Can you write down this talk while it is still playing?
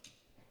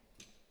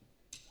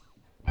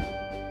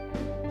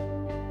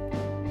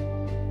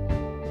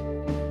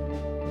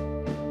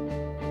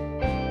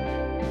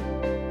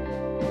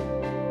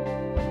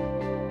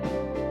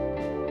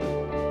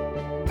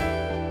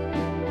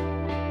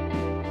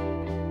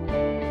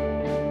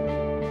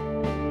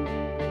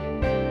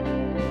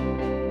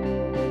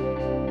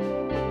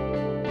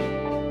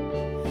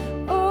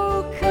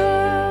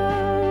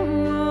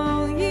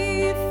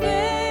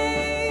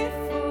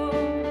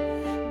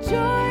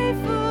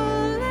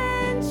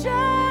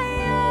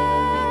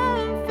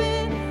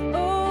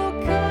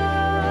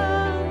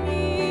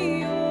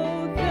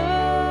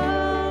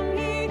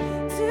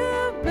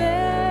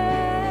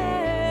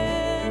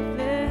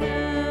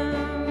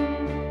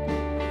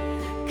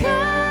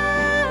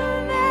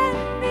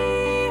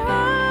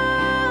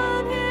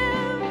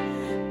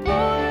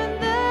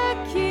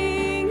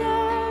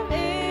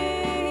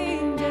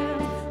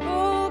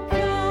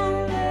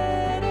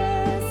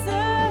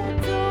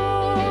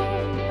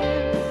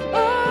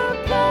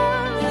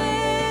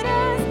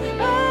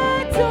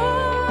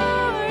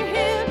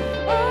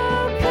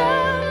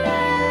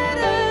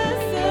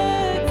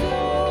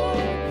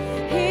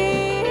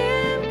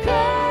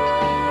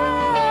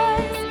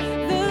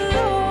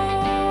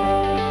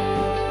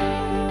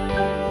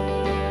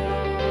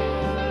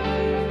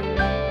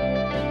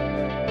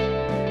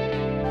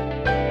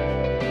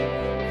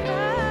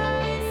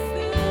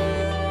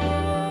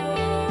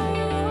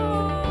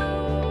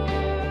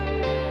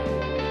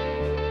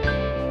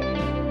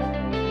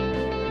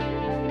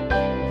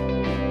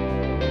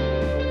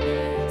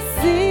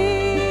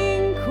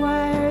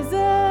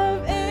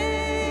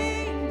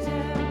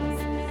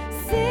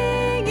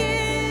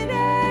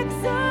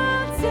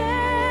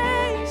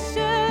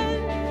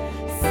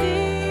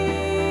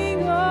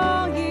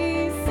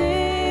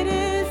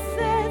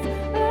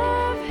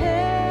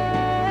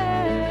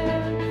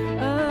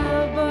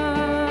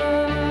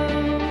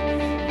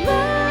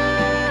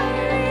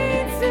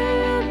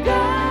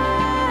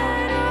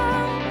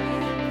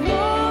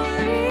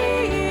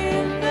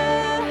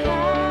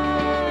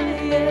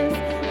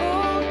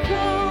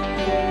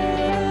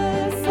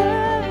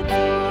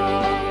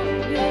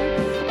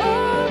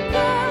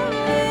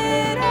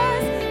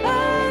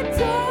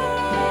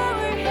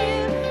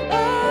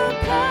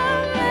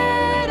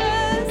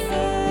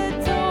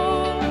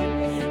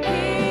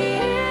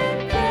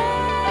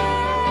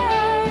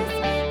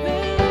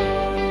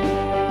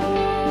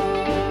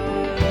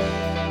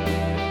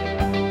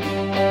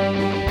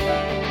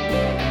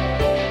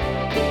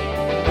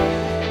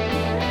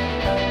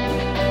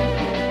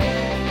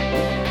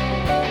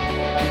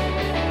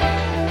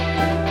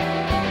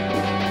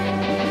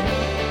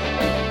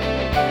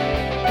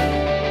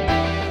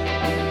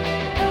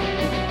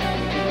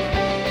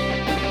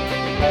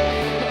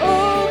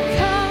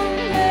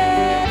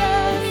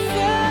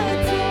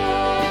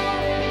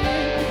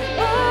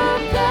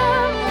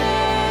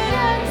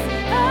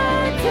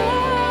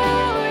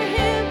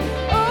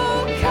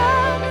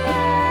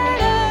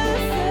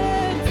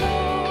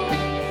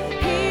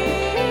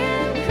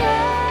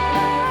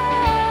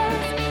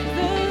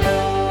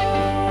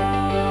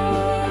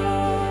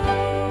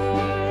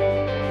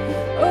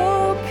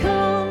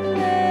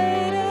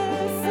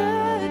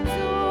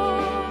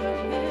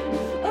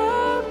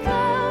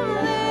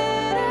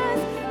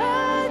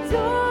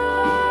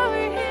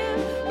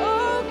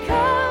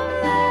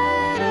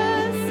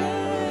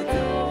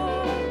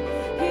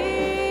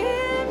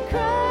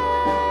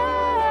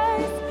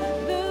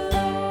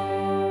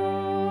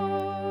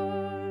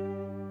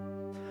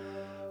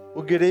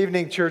Well, good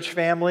evening, church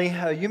family.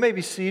 You may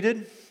be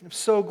seated. I'm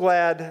so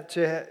glad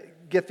to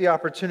get the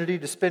opportunity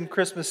to spend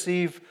Christmas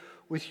Eve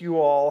with you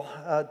all.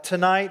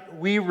 Tonight,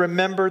 we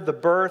remember the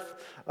birth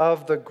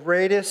of the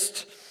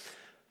greatest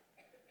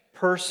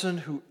person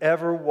who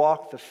ever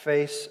walked the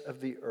face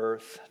of the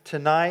earth.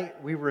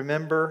 Tonight, we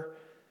remember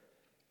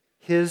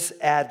his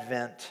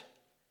advent.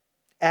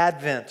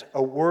 Advent,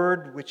 a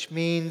word which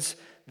means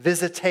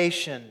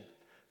visitation,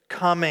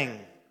 coming.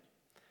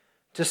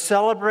 To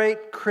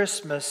celebrate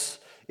Christmas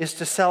is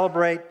to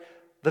celebrate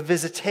the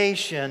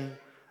visitation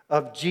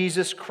of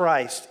Jesus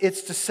Christ.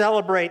 It's to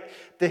celebrate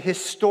the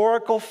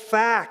historical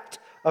fact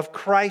of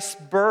Christ's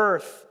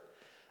birth.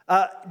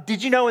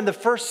 Did you know in the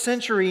first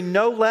century,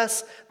 no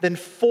less than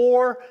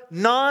 4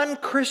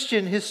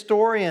 non-Christian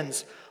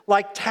historians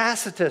like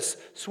Tacitus,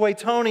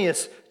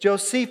 Suetonius,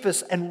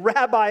 Josephus, and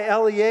Rabbi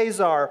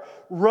Eleazar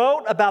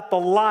wrote about the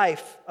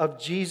life of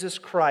Jesus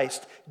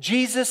Christ.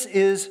 Jesus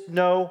is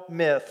no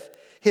myth.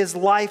 His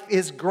life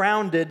is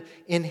grounded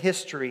in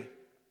history.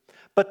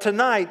 But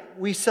tonight,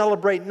 we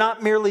celebrate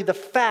not merely the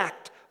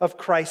fact of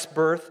Christ's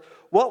birth.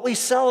 What we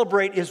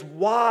celebrate is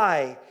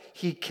why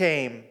he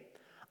came.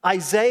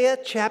 Isaiah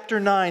chapter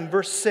 9,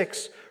 verse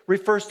 6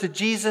 refers to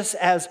Jesus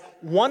as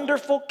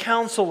Wonderful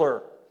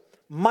Counselor,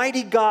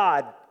 Mighty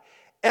God,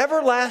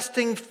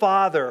 Everlasting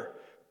Father,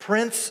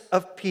 Prince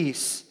of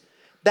Peace.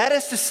 That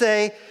is to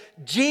say,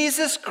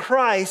 Jesus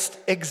Christ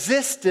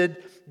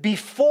existed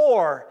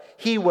before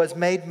he was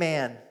made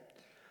man.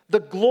 The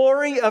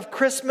glory of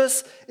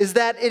Christmas is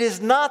that it is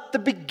not the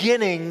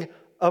beginning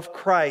of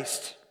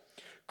Christ.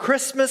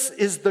 Christmas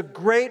is the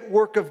great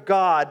work of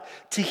God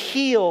to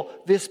heal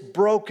this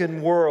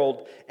broken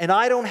world. And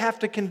I don't have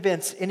to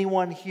convince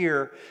anyone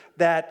here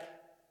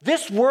that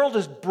this world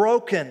is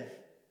broken.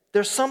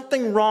 There's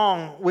something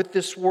wrong with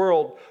this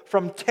world,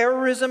 from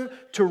terrorism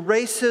to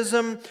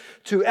racism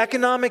to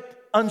economic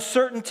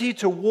uncertainty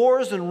to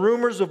wars and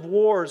rumors of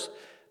wars.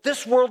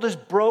 This world is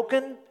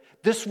broken.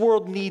 This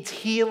world needs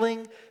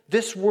healing.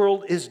 This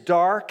world is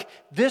dark.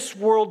 This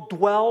world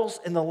dwells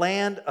in the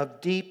land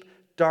of deep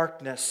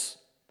darkness.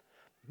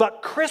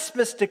 But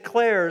Christmas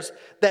declares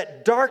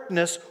that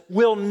darkness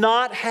will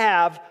not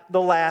have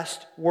the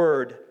last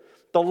word.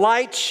 The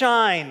light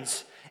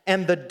shines,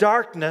 and the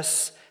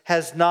darkness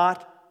has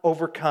not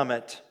overcome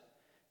it.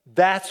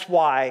 That's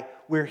why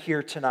we're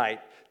here tonight,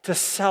 to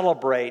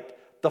celebrate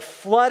the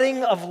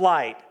flooding of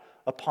light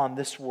upon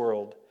this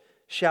world.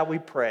 Shall we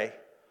pray?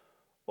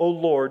 O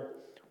Lord,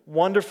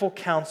 wonderful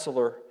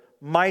counselor,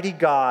 mighty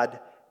God,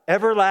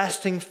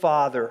 everlasting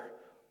Father,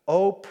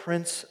 O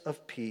Prince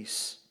of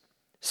Peace,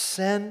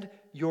 send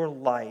your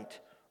light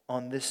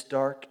on this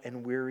dark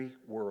and weary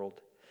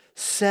world.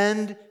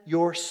 Send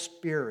your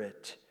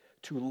Spirit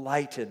to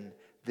lighten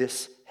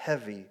this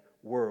heavy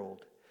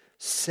world.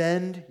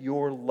 Send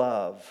your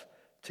love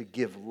to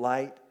give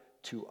light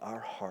to our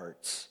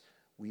hearts.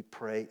 We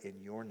pray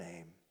in your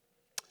name.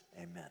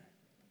 Amen.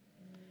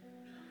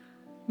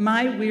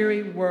 My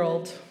weary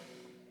world,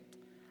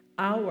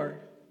 our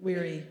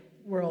weary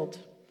world.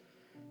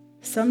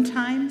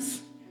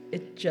 Sometimes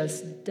it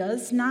just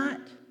does not,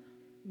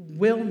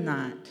 will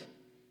not,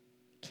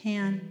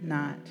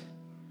 cannot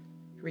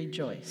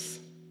rejoice.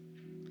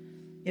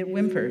 It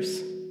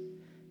whimpers,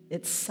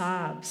 it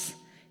sobs,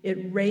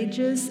 it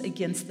rages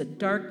against the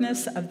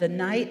darkness of the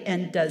night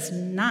and does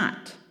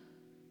not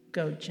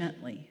go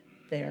gently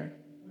there.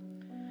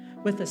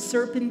 With a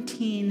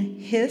serpentine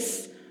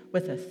hiss,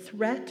 with a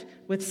threat,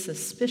 with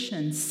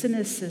suspicion,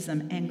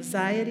 cynicism,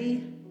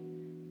 anxiety,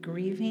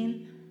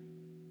 grieving.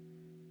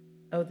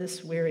 Oh,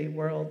 this weary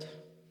world.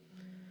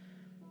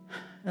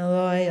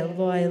 Eloi,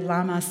 Eloi,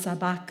 lama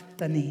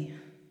sabachthani.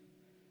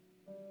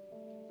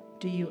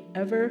 Do you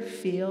ever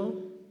feel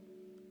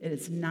it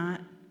is not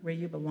where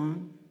you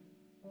belong?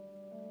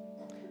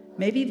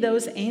 Maybe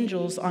those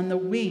angels on the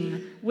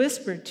wing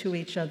whispered to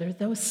each other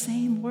those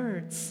same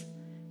words.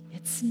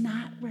 It's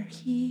not where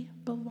he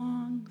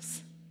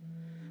belongs.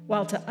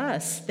 While to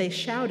us, they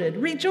shouted,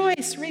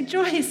 rejoice,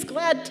 rejoice,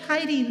 glad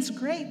tidings,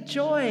 great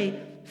joy,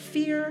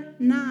 fear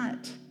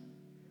not.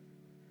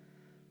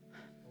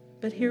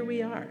 But here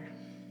we are,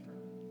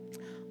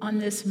 on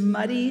this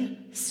muddy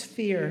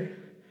sphere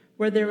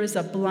where there is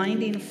a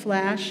blinding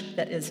flash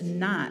that is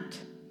not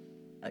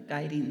a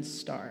guiding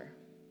star.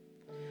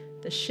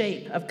 The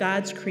shape of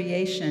God's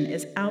creation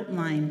is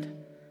outlined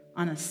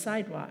on a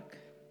sidewalk.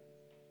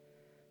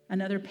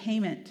 Another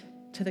payment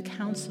to the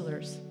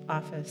counselor's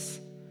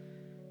office.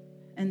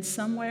 And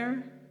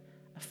somewhere,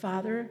 a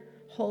father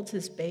holds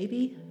his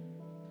baby.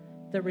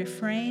 The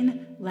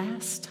refrain,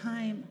 last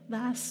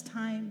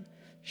time,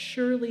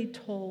 surely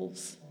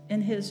tolls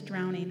in his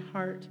drowning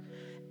heart.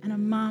 And a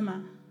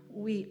mama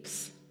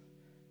weeps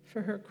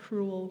for her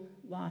cruel,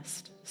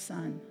 lost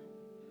son.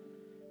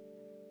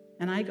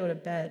 And I go to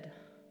bed,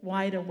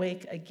 wide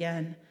awake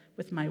again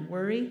with my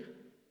worry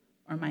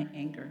or my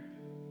anger.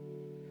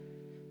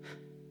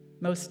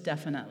 Most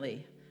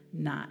definitely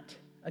not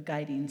a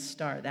guiding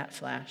star, that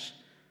flash.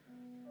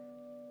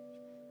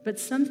 But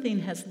something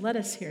has led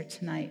us here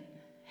tonight,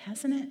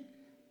 hasn't it?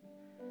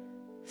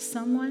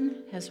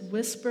 someone has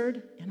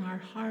whispered in our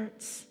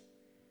hearts,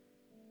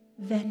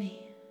 Veni,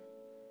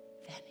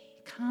 Veni,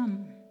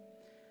 come.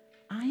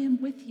 I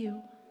am with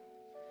you.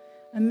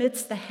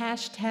 Amidst the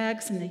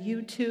hashtags and the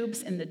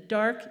YouTubes, in the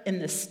dark, in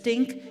the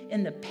stink,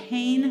 in the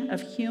pain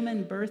of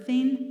human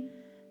birthing,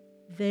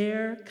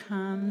 there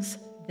comes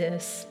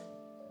this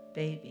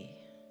baby.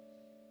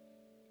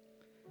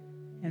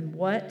 And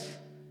what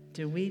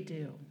do we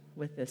do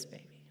with this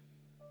baby?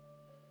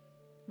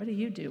 What do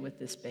you do with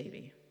this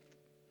baby?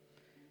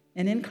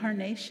 An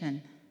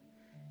incarnation,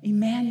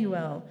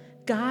 Emmanuel,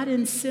 God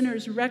and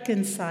sinners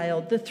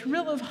reconciled, the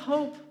thrill of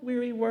hope,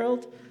 weary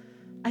world.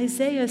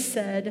 Isaiah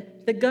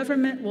said the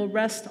government will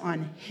rest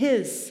on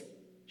his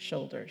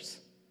shoulders,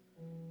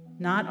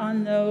 not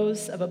on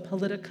those of a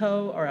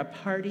politico or a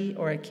party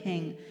or a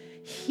king.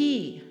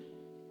 He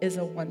is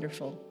a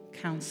wonderful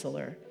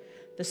counselor,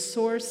 the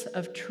source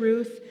of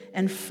truth,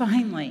 and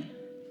finally,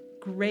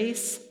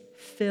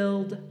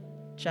 grace-filled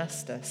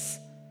justice,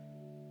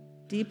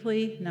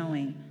 deeply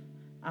knowing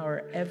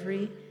our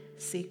every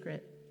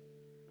secret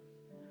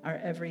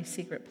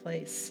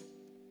place.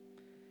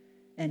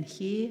 And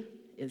he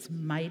is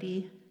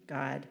mighty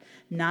God,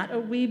 not a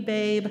wee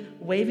babe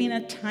waving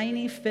a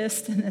tiny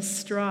fist in a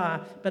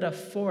straw, but a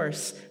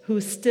force who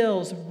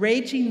stills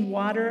raging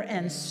water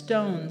and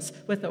stones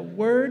with a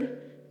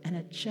word and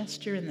a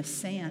gesture in the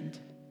sand,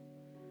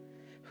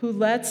 who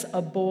lets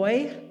a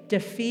boy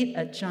defeat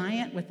a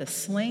giant with a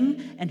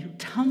sling, and who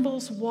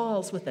tumbles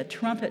walls with a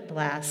trumpet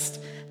blast,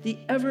 the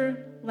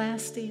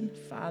everlasting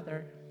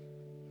Father,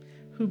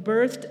 who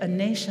birthed a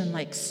nation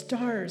like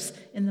stars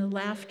in the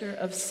laughter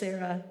of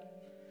Sarah,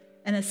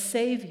 and a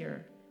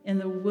Savior in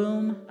the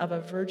womb of a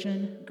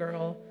virgin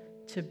girl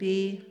to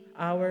be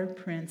our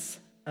Prince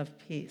of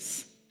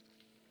Peace.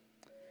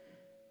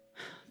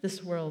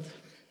 This world,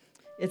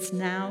 it's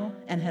now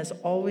and has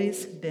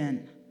always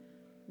been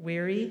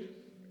weary,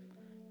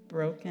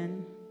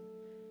 broken,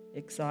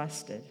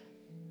 exhausted.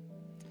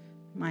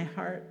 My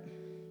heart,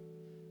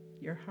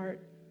 your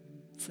heart,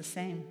 it's the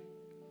same.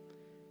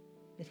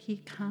 But he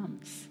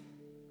comes.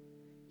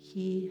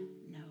 He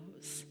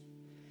knows.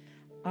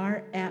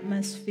 Our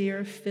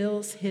atmosphere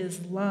fills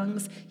his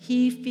lungs.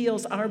 He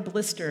feels our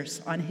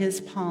blisters on his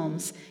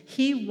palms.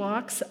 He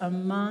walks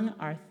among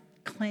our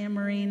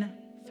clamoring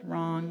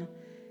throng.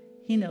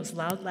 He knows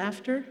loud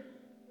laughter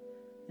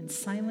and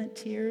silent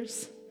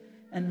tears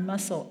and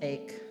muscle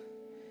ache.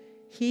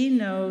 He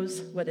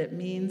knows what it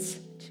means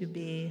to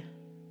be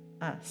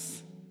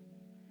us,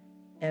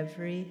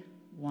 every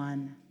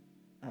one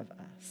of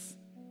us.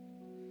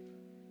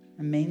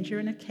 A manger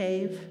in a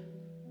cave,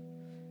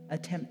 a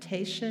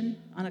temptation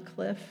on a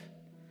cliff,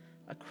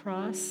 a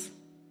cross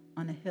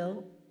on a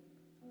hill.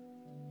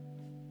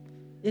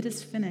 It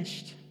is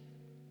finished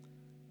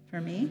for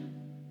me,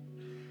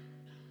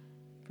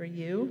 for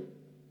you,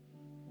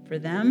 for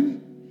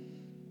them.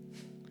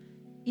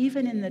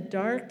 Even in the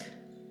dark,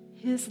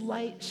 his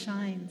light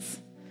shines.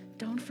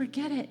 Don't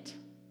forget it.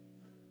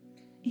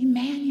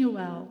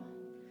 Emmanuel,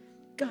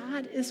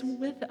 God is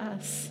with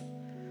us.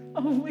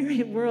 Oh,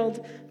 weary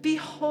world,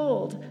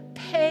 behold,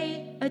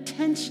 pay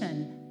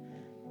attention.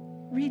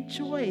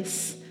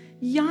 Rejoice.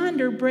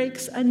 Yonder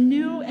breaks a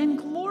new and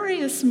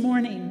glorious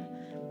morning.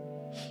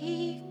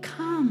 He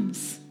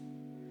comes.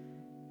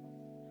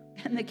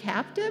 And the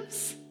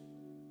captives?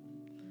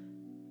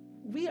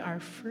 We are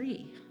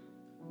free.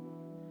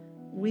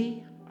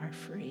 We are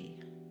free.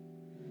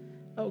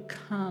 Oh,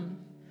 come,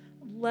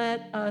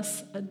 let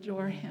us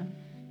adore him,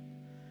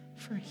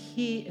 for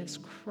he is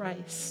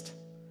Christ,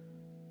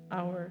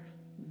 our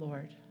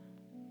Lord.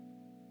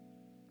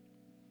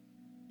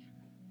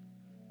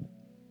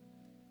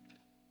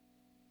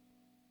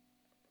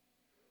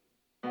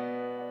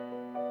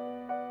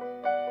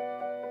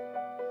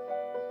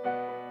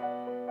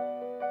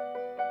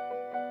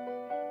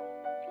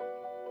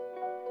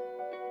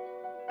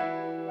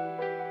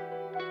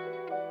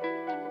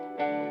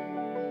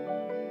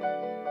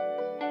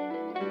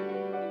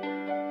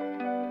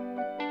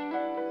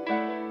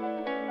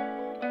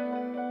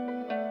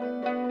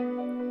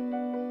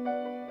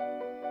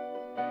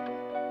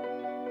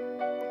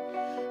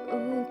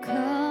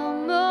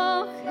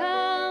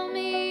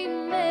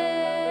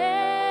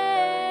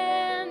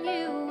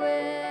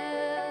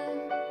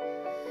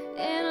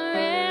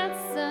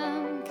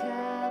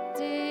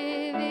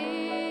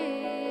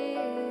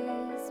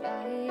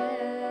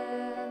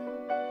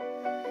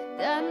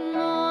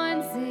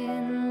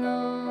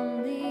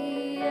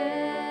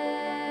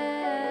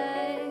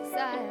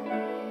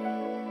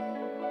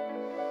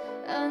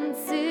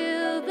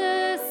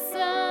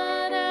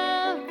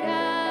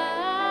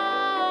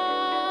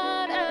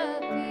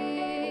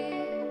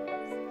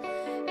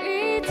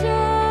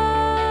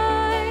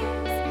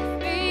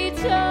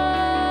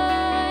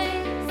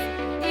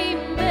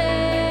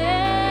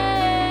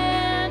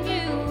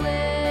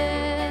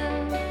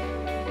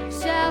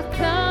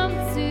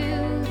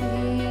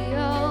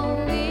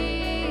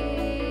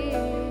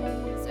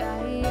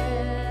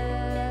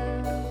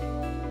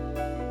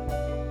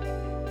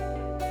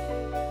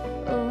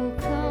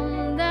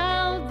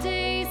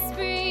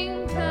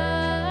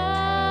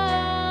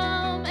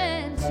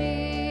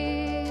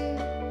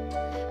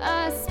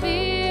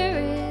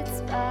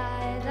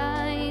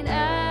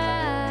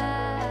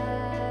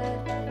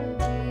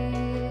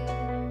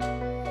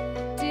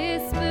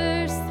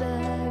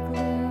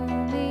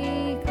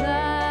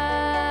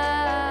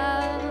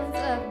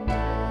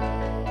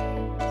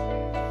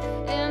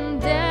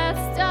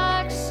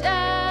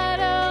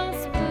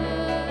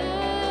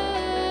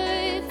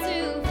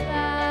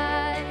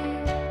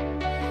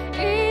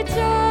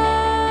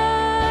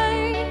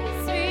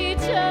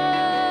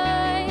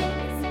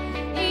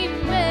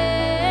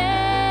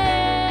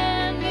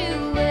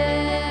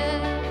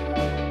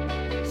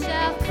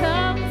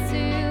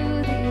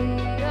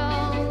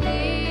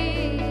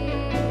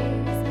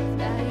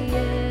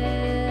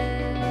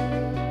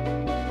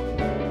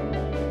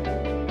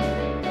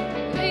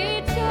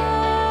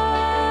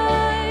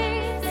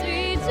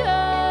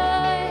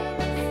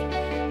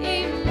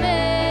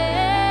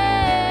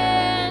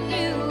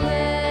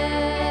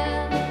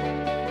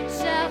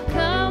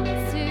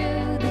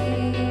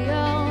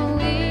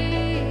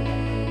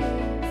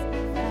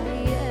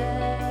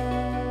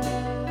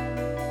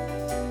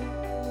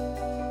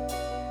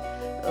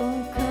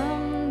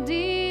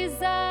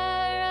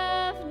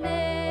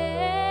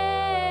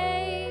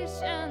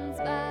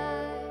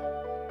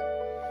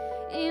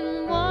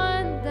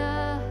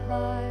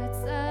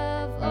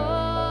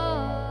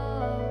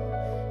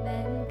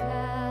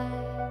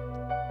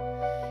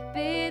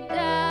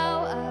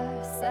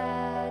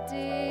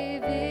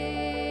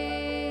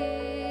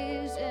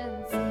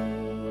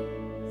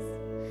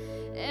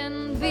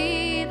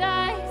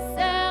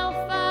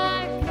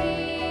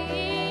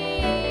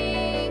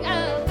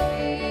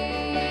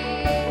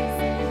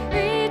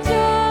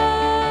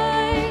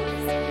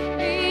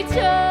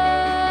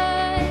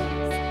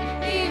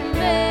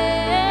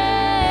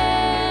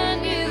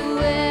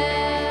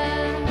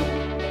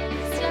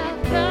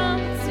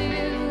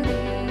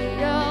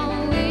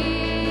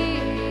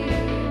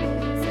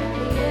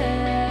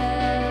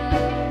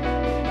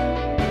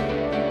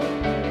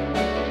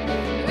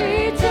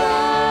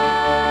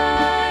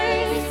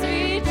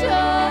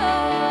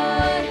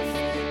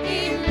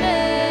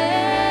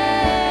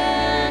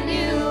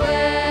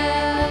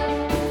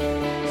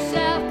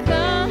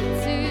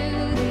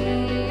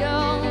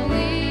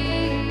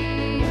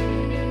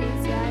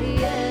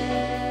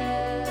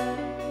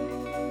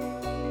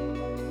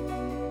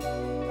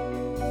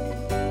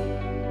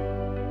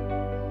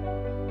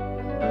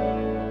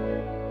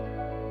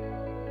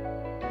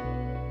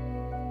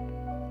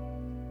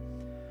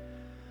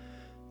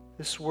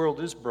 This world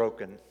is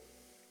broken,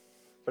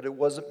 but it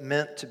wasn't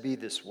meant to be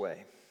this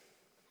way.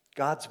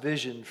 God's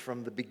vision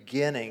from the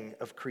beginning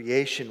of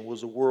creation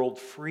was a world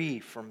free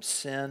from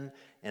sin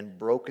and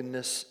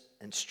brokenness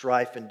and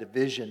strife and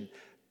division.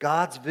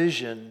 God's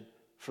vision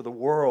for the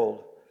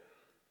world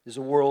is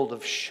a world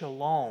of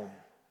shalom,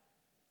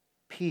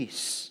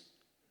 peace.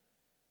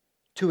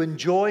 To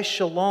enjoy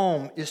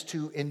shalom is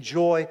to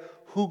enjoy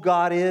who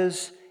God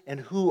is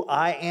and who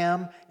I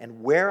am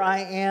and where I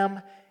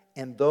am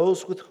and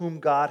those with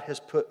whom God has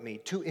put me.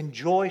 To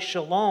enjoy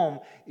shalom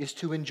is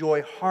to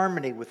enjoy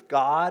harmony with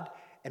God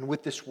and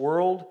with this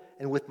world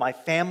and with my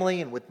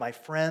family and with my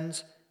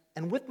friends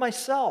and with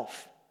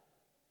myself.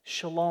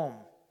 Shalom.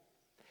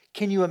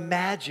 Can you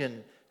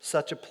imagine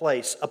such a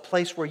place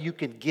where you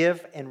can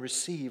give and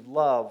receive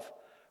love,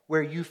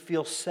 where you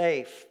feel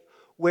safe,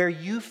 where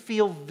you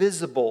feel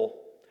visible,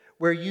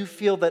 where you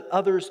feel that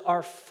others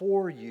are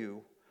for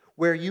you,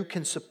 where you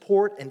can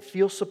support and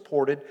feel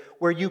supported,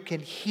 where you can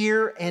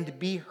hear and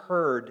be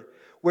heard,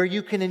 where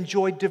you can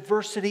enjoy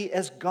diversity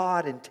as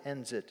God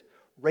intends it,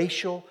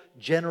 racial,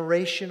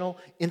 generational,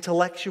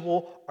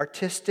 intellectual,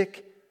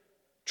 artistic,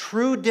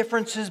 true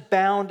differences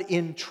bound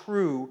in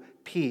true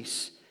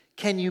peace.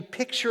 Can you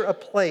picture a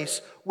place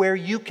where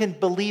you can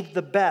believe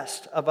the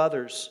best of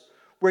others,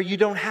 where you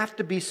don't have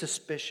to be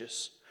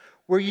suspicious,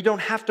 where you don't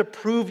have to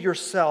prove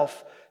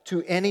yourself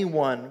to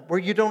anyone, where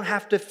you don't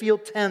have to feel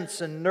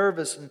tense and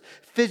nervous and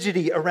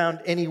fidgety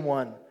around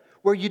anyone,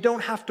 where you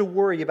don't have to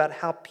worry about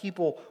how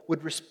people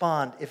would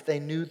respond if they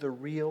knew the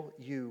real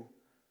you?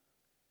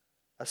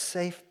 A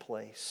safe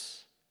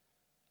place,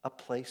 a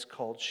place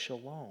called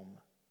shalom.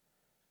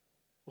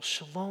 Well,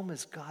 shalom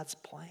is God's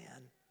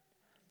plan.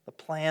 A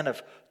plan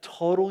of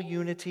total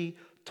unity,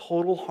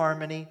 total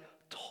harmony,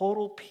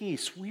 total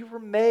peace. We were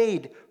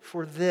made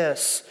for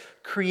this,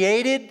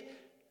 created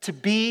to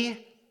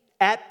be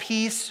at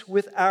peace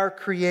with our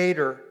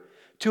Creator,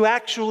 to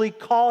actually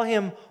call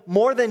Him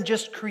more than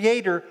just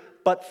Creator,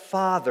 but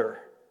Father.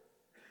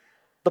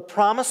 The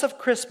promise of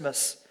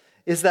Christmas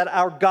is that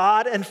our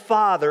God and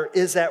Father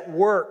is at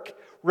work,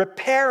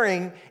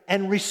 repairing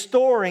and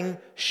restoring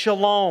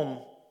shalom,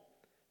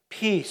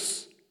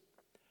 peace.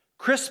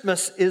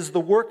 Christmas is the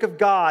work of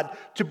God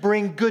to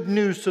bring good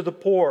news to the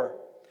poor,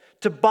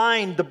 to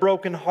bind the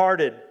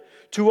brokenhearted,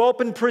 to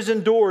open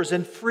prison doors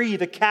and free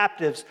the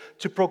captives,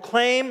 to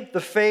proclaim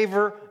the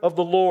favor of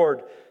the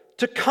Lord,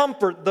 to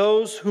comfort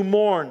those who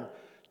mourn,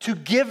 to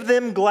give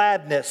them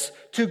gladness,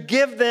 to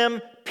give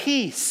them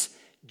peace.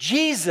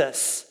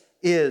 Jesus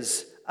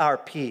is our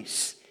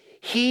peace.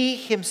 He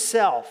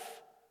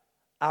Himself,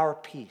 our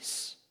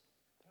peace.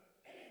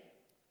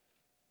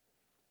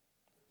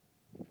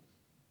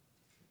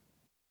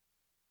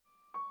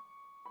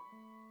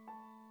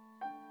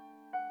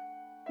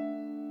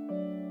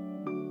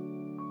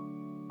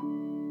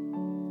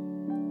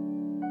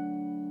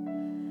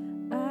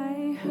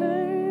 I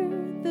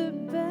heard the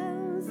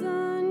bells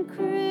on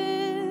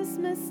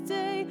Christmas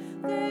Day,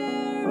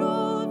 their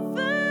old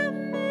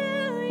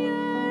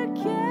familiar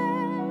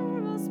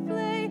carols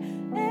play,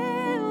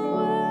 and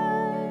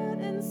what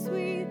and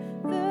sweet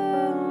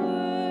the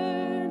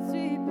words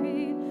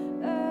repeat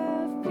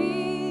of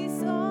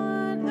peace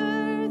on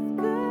earth,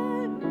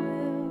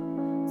 goodwill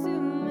to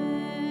men.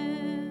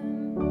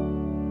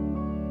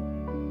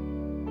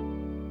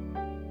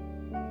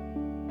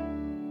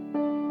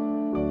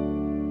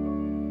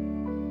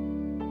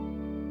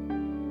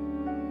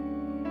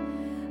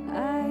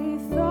 I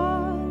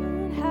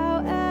thought how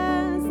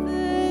as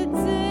the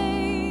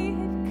day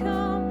had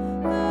come,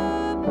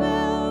 the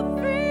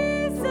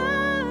belfries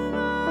of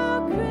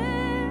all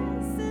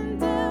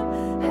Christendom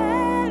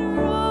had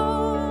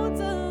rolled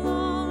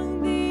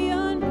along the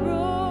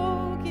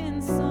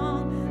unbroken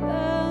song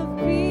of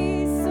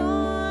peace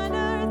on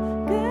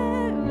earth,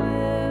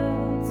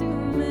 goodwill to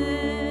men.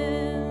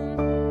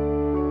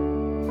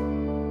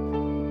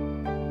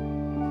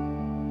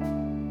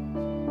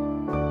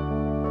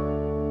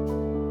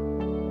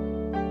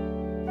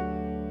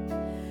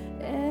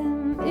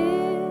 And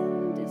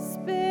in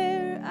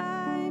despair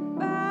I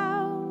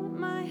bowed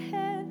my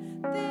head.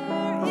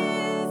 There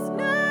is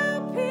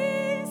no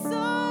peace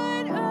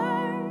on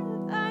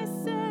earth, I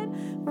said,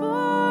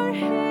 for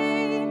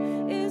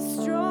hate is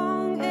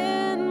strong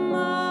and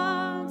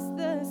mocks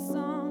the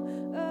song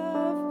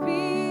of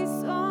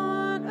peace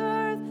on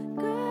earth,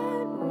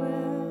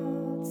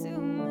 goodwill to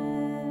men.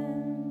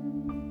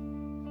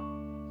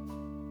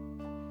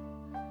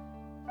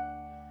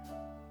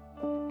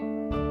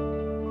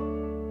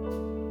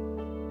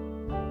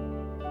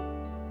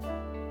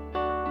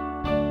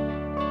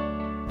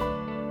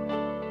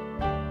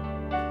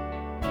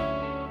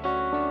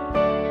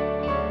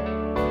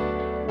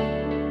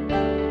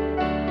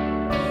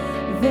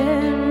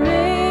 Then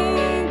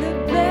ring the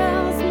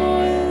bells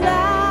more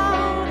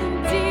loud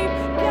and deep.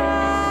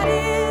 God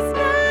is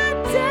not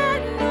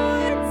dead,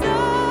 nor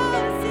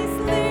does He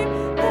sleep.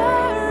 The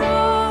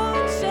wrong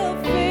shall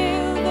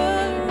fail,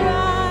 the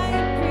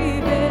right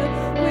prevail,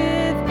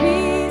 with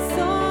peace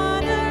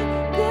on earth,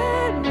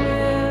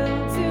 goodwill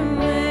to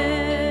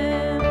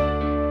men.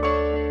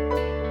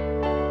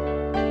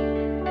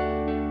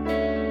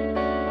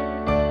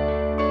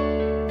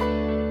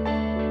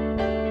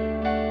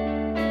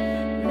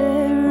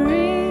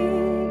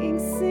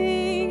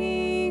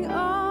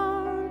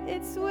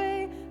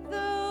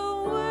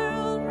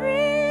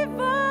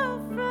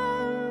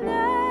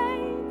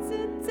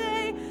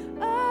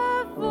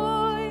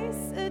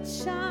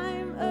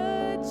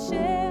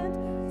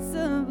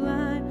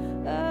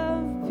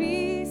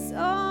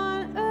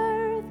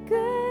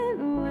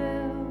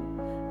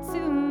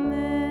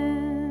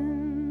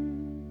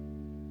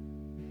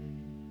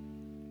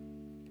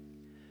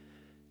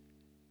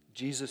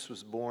 Jesus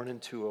was born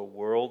into a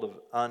world of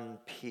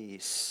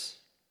unpeace,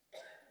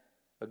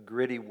 a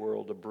gritty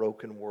world, a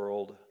broken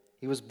world.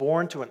 He was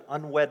born to an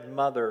unwed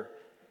mother.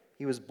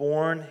 He was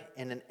born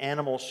in an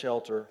animal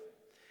shelter.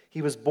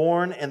 He was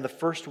born, and the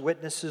first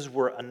witnesses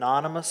were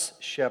anonymous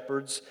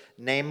shepherds,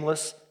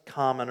 nameless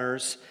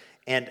commoners,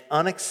 and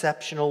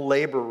unexceptional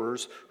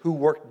laborers who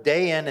worked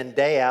day in and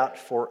day out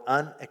for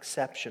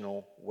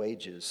unexceptional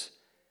wages.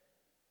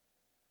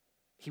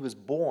 He was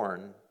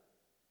born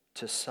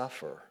to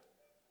suffer.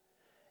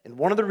 And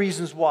one of the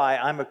reasons why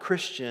I'm a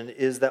Christian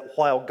is that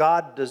while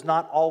God does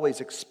not always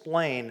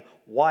explain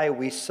why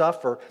we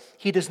suffer,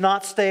 He does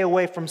not stay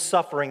away from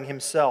suffering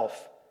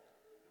Himself.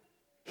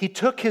 He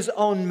took His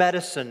own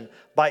medicine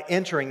by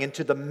entering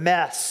into the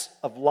mess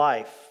of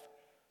life.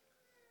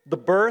 The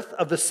birth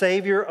of the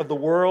Savior of the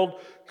world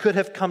could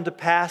have come to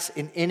pass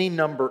in any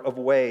number of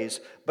ways,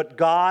 but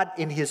God,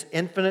 in His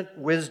infinite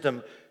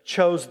wisdom,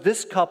 chose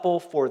this couple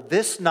for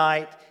this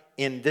night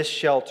in this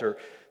shelter.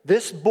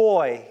 This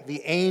boy,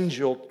 the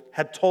angel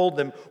had told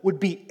them, would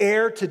be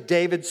heir to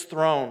David's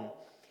throne.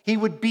 He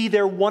would be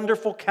their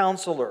wonderful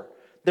counselor,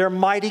 their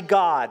mighty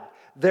God,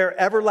 their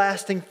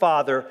everlasting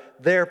Father,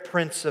 their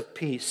Prince of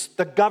Peace.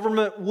 The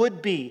government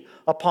would be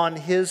upon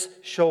his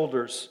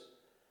shoulders.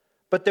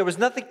 But there was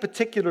nothing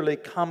particularly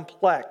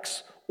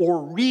complex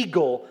or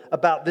regal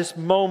about this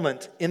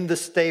moment in the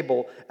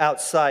stable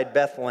outside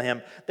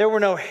Bethlehem. There were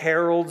no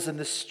heralds in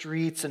the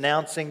streets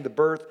announcing the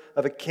birth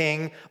of a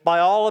king. By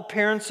all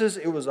appearances,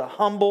 it was a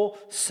humble,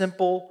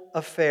 simple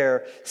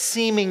affair,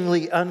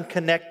 seemingly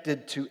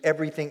unconnected to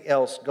everything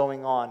else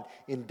going on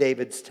in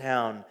David's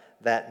town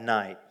that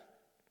night.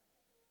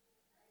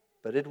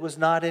 But it was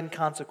not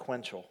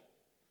inconsequential.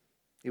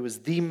 It was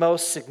the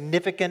most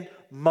significant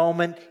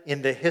moment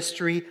in the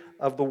history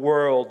of the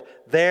world.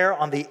 There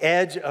on the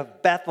edge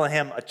of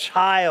Bethlehem, a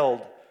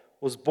child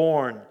was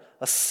born,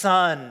 a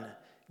son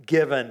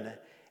given,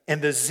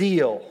 and the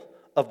zeal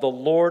of the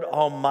Lord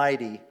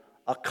Almighty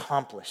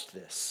accomplished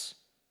this.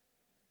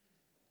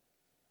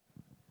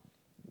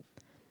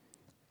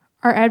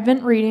 Our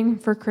Advent reading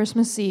for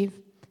Christmas Eve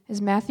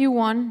is Matthew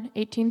 1,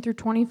 18 through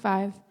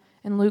 25,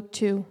 and Luke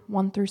 2,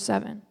 1 through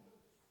 7.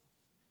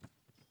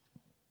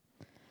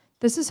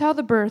 This is how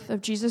the birth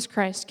of Jesus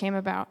Christ came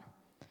about.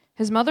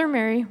 His mother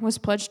Mary was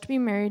pledged to be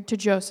married to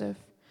Joseph,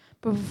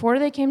 but before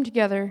they came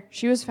together,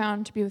 she was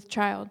found to be with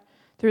child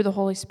through the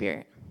Holy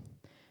Spirit.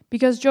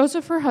 Because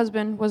Joseph, her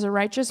husband, was a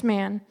righteous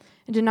man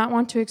and did not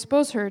want to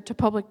expose her to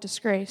public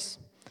disgrace,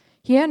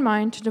 he had in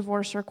mind to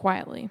divorce her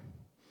quietly.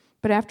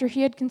 But after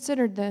he had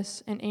considered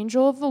this, an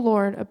angel of the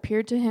Lord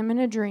appeared to him in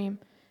a dream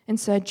and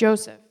said,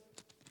 "Joseph,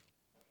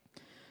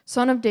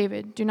 son of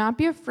David, do not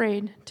be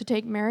afraid to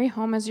take Mary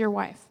home as your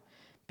wife,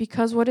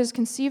 because what is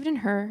conceived in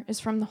her is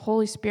from the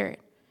Holy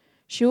Spirit.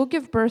 She will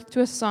give birth to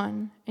a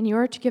son, and you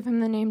are to give him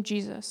the name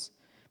Jesus,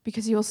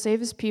 because he will save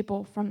his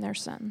people from their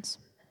sins."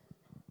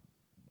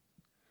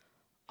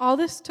 All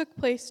this took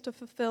place to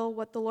fulfill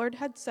what the Lord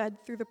had said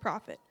through the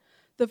prophet.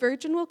 The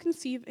virgin will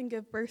conceive and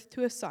give birth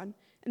to a son,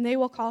 and they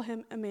will call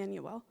him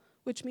Emmanuel,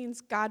 which means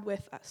God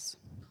with us.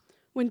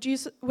 When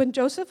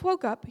Joseph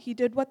woke up, he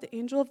did what the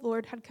angel of the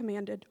Lord had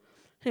commanded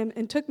him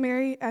and took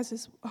Mary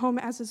home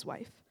as his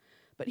wife.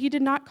 But he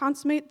did not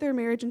consummate their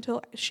marriage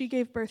until she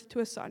gave birth to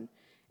a son,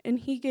 and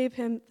he gave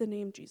him the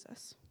name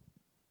Jesus.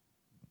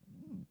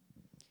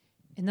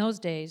 In those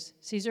days,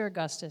 Caesar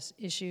Augustus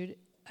issued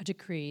a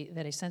decree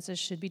that a census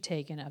should be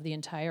taken of the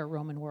entire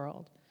Roman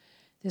world.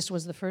 This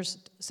was the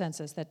first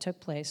census that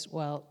took place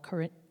while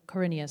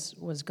Quirinius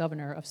was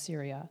governor of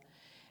Syria,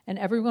 and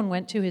everyone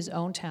went to his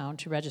own town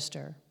to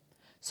register.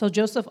 So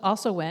Joseph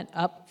also went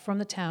up from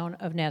the town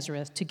of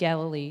Nazareth to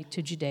Galilee,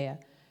 to Judea,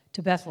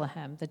 to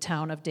Bethlehem, the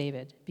town of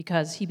David,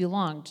 because he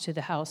belonged to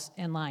the house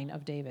and line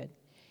of David.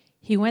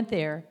 He went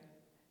there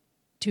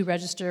to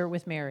register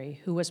with Mary,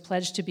 who was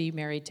pledged to be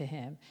married to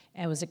him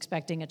and was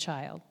expecting a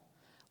child.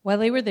 While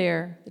they were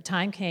there, the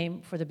time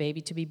came for the baby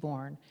to be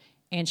born,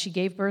 and she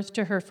gave birth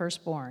to her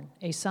firstborn,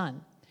 a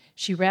son.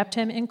 She wrapped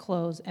him in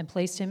clothes and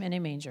placed him in a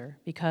manger,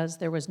 because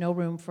there was no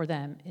room for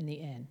them in the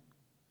inn.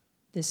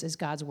 This is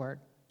God's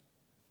word.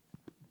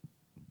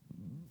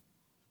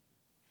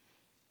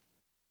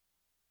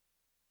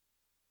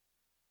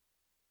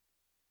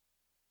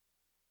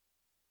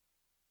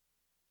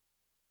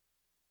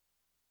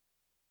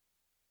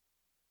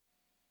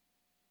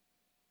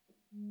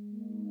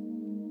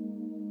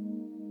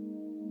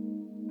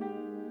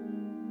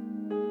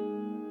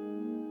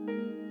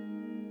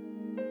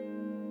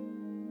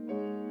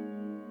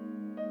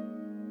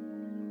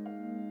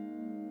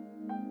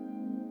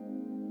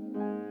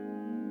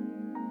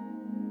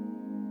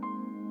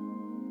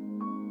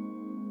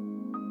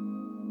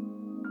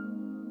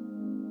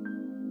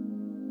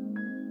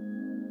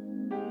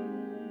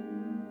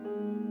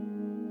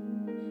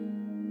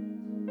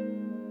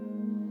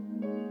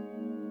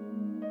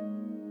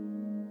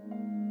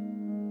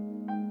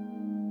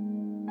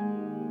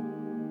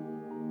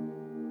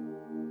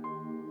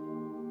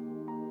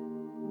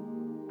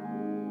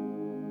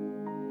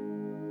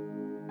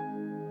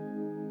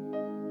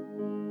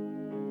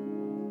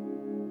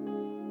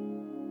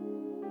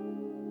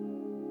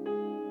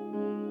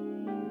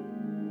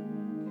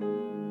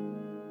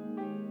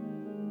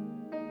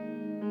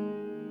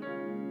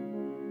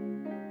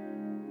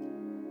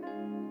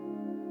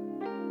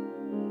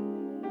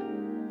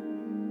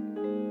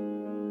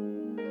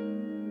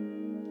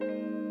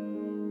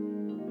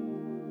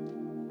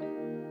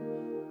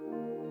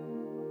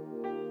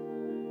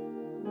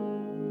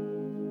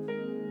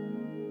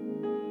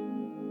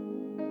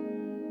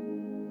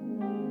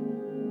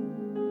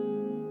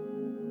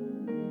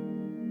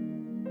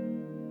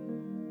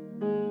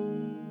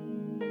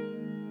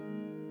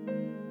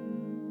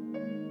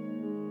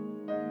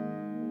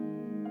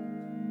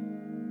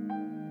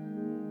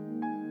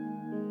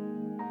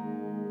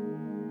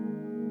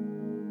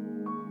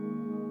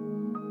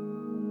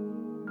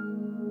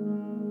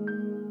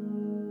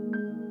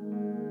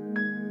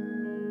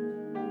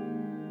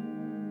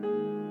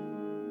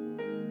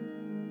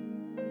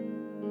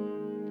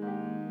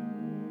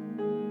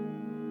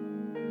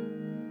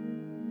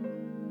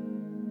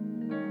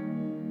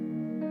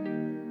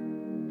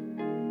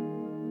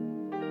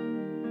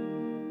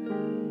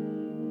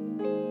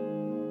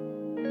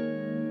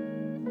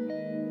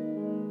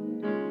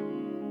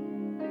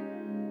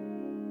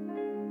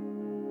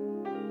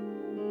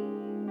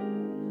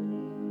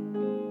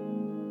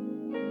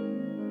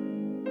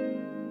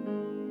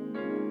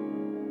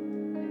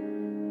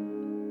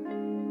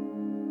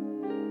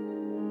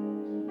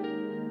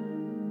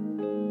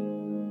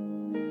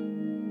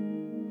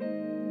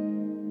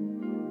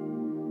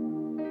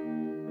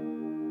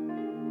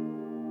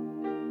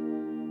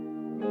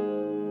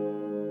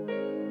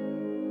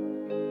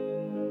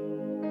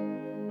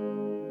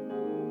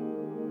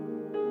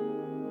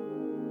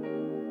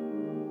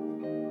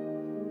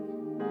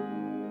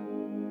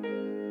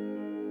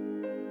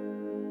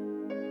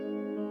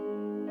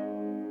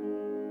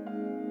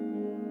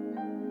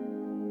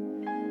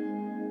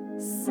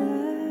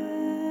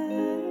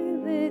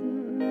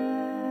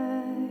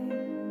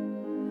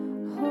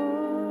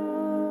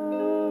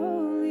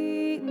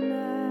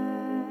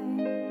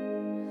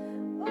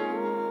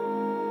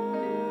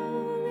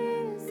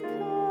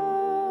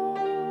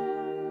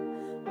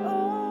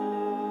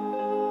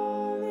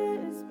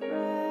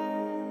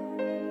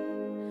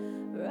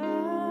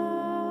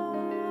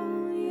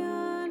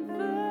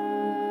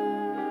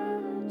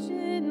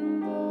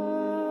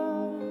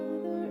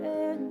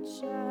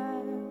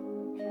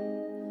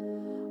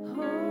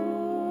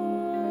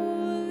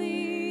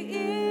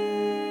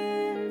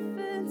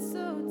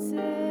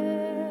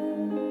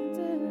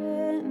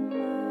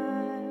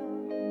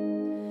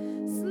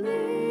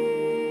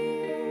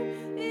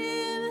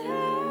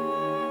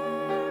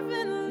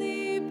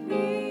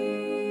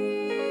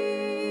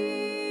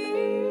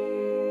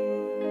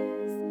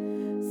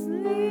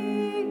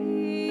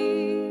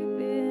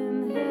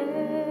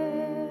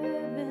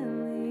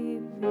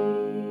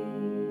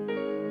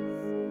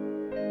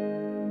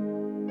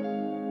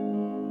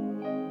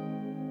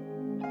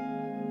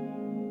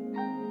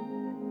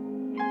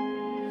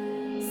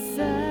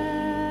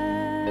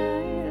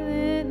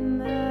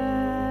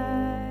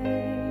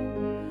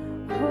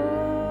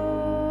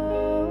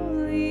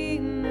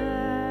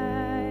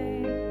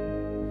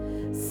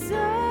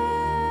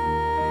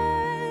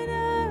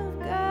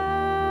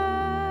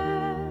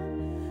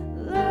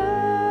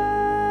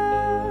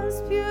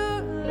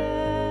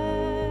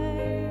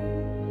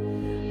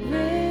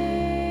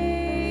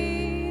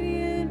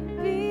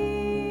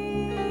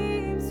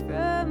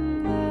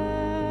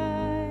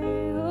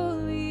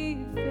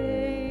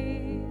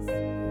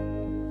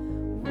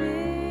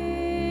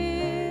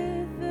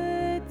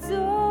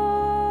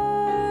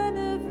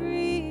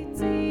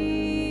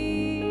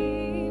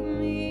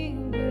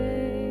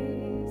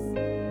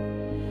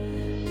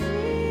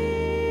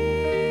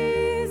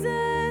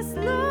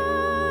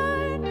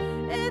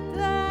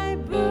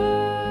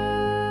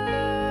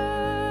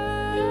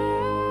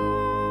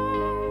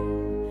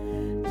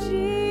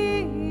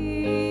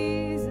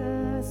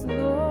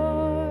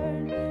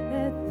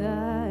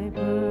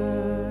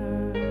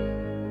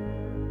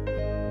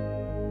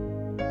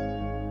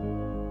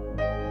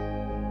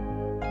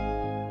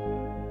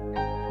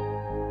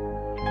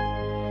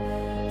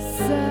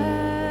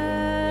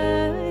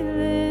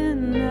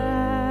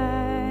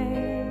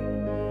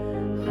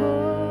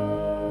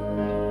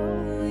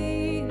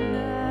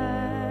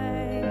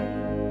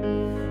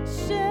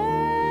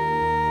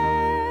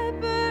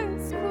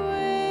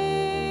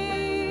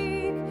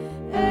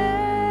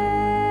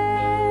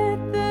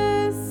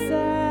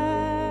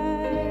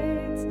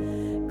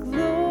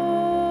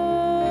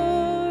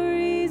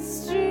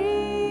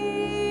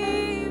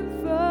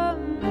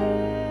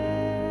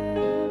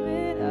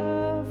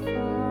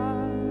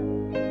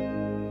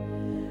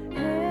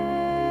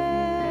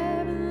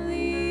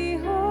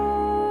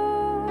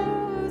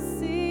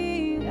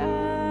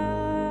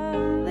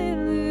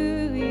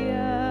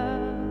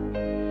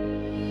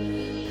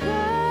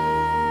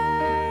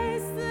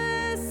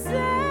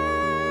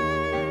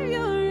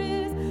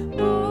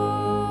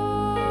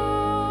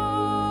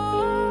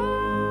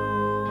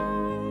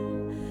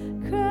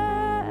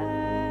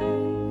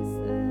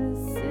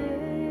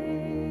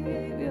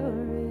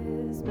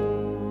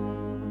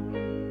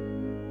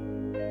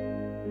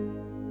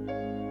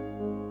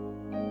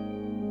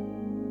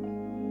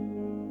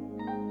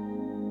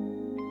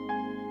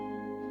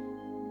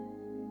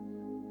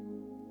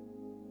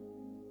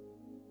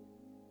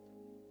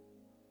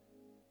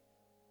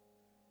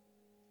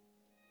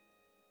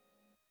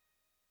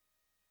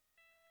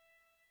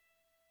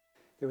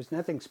 There was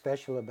nothing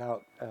special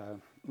about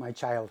my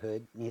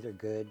childhood, neither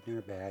good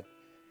nor bad.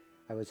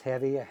 I was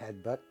heavy, I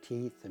had buck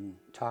teeth, and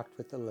talked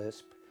with a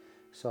lisp,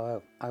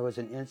 so I was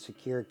an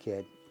insecure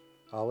kid,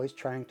 always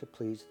trying to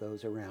please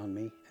those around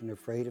me and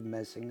afraid of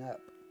messing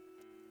up.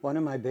 One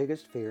of my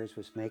biggest fears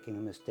was making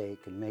a mistake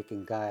and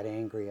making God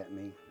angry at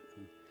me.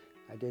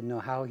 I didn't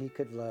know how he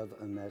could love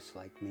a mess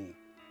like me.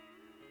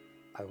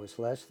 I was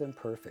less than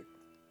perfect.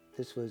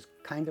 This was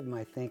kind of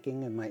my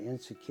thinking, and my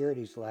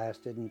insecurities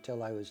lasted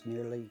until I was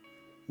nearly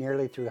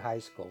through high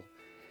school.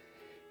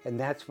 And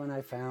that's when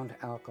I found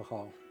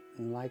alcohol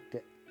and liked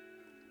it.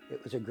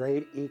 It was a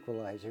great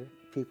equalizer.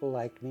 People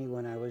liked me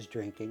when I was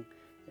drinking,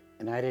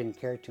 and I didn't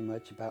care too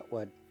much about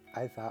what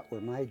I thought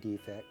were my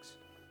defects.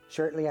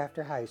 Shortly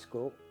after high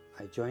school,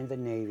 I joined the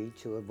Navy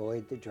to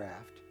avoid the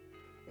draft.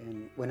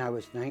 And when I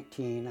was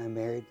 19, I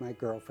married my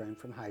girlfriend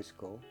from high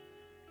school.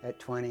 At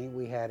 20,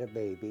 we had a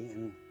baby,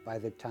 and by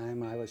the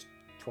time I was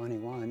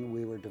 21,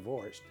 we were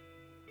divorced.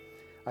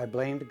 I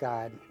blamed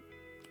God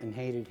and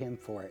hated him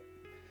for it.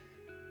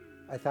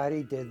 I thought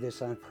he did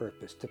this on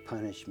purpose to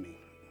punish me.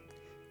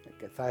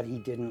 I thought he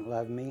didn't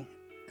love me,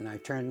 and I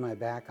turned my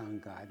back on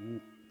God,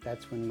 and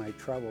that's when my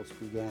troubles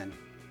began.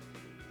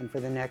 And for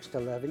the next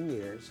 11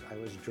 years, I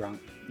was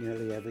drunk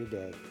nearly every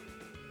day.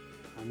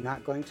 I'm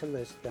not going to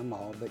list them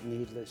all, but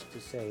needless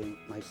to say,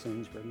 my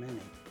sins were many.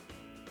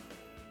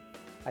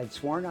 I'd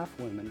sworn off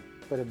women,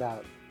 but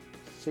about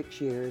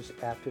 6 years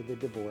after the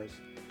divorce,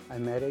 I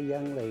met a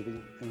young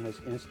lady and was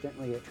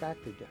instantly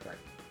attracted to her.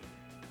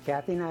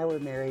 Kathy and I were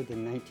married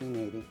in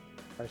 1980.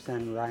 Our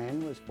son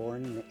Ryan was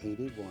born in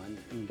 81,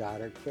 and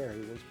daughter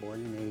Carrie was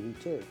born in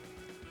 82.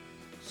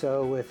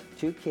 So with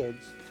 2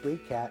 kids, 3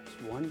 cats,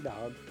 1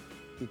 dog,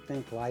 you'd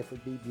think life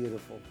would be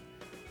beautiful.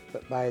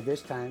 But by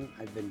this time,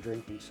 I'd been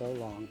drinking so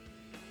long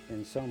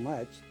and so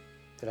much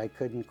that I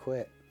couldn't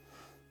quit,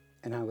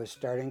 and I was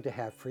starting to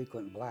have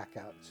frequent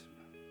blackouts.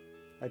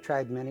 I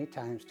tried many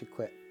times to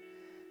quit,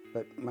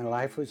 but my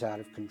life was out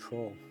of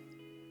control.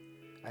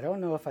 I don't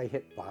know if I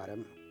hit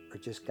bottom or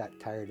just got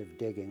tired of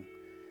digging,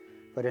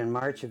 but in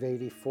March of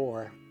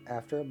 '84,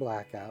 after a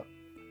blackout,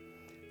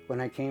 when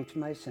I came to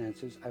my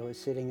senses, I was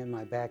sitting in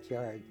my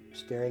backyard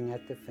staring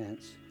at the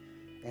fence,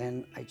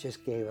 and I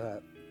just gave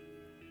up.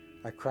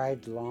 I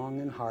cried long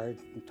and hard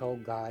and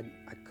told God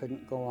I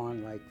couldn't go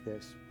on like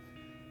this,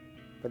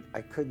 but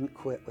I couldn't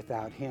quit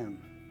without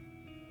him.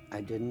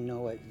 I didn't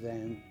know it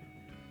then,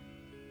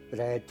 but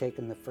I had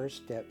taken the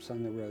first steps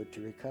on the road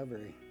to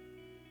recovery.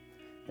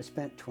 I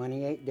spent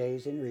 28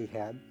 days in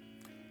rehab,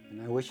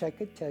 and I wish I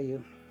could tell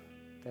you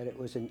that it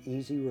was an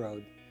easy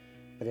road,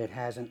 but it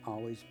hasn't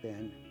always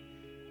been.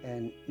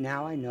 And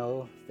now I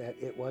know that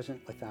it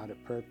wasn't without a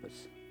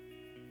purpose.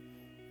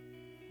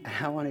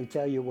 I want to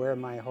tell you where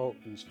my hope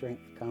and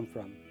strength come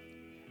from,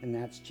 and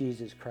that's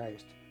Jesus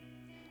Christ.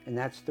 And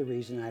that's the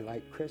reason I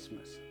like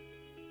Christmas.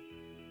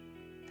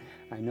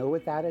 I know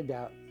without a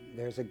doubt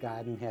there's a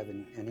God in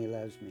heaven, and he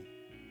loves me.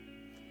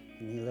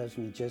 And he loves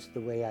me just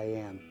the way I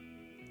am.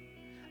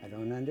 I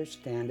don't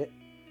understand it,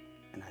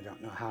 and I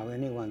don't know how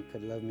anyone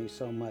could love me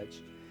so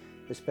much,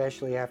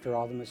 especially after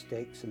all the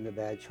mistakes and the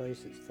bad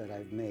choices that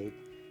I've made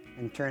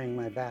and turning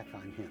my back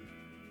on him.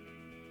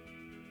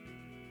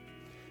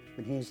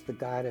 But he's the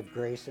God of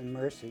grace and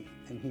mercy,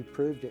 and he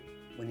proved it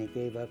when he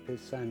gave up his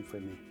son for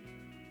me.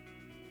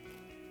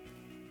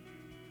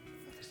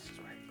 This is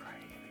where I cry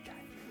every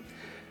time.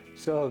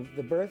 So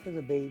the birth of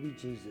the baby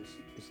Jesus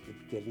is the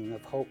beginning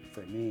of hope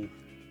for me.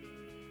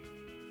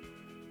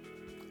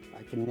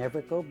 I can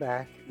never go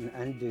back and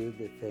undo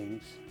the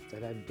things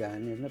that I've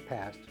done in the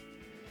past,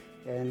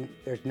 and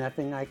there's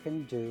nothing I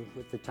can do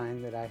with the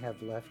time that I have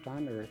left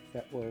on earth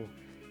that will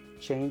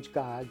change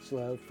God's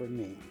love for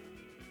me.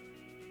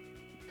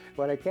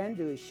 What I can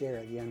do is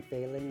share the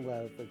unfailing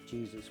love of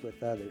Jesus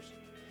with others.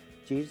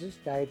 Jesus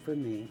died for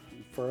me,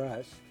 for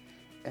us,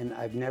 and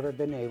I've never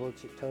been able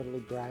to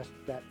totally grasp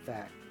that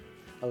fact.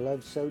 A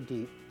love so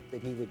deep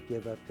that he would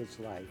give up his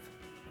life.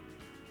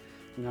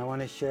 And I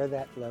want to share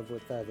that love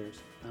with others.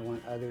 I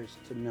want others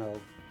to know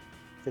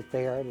that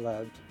they are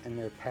loved and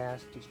their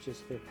past is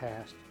just their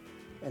past,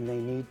 and they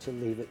need to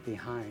leave it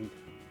behind.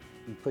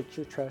 And put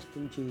your trust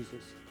in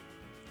Jesus.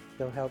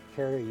 He'll help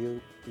carry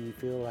you when you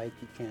feel like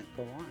you can't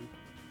go on.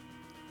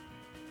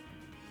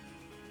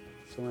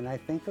 So when I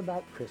think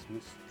about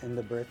Christmas and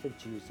the birth of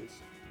Jesus,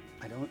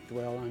 I don't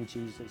dwell on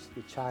Jesus,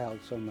 the child,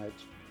 so much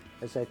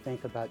as I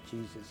think about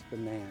Jesus, the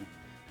man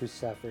who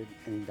suffered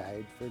and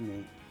died for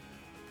me.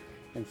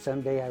 And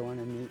someday I want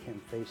to meet him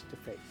face to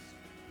face.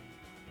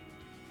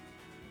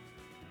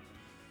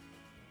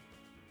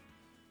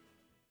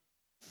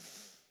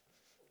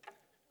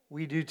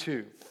 We do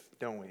too,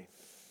 don't we?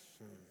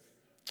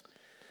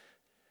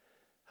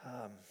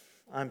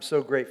 I'm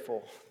so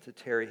grateful to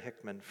Terry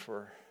Hickman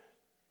for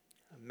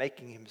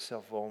making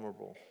himself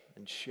vulnerable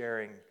and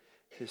sharing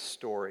his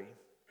story.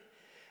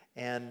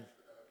 And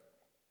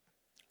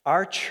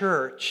our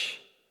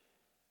church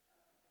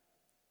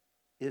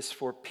is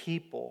for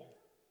people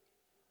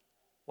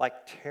like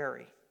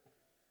Terry,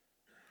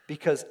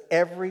 because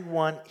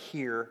everyone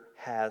here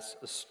has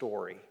a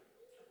story.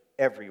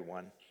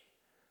 everyone.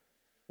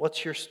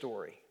 What's your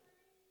story?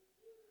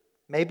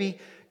 Maybe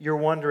you're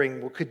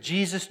wondering, well, could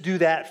Jesus do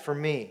that for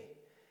me?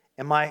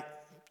 Am I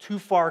too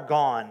far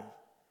gone?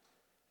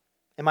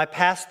 Am I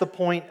past the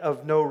point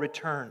of no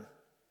return?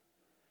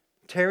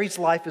 Terry's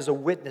life is a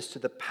witness to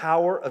the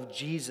power of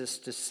Jesus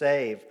to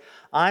save.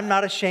 I'm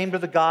not ashamed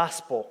of the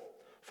gospel,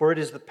 for it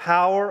is the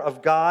power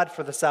of God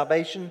for the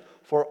salvation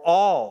for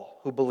all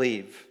who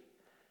believe.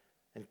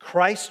 And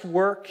Christ's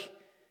work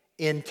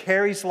in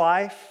Terry's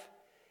life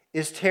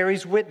is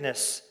Terry's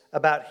witness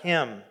about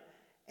him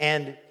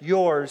and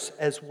yours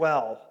as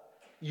well.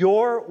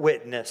 Your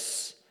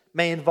witness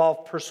may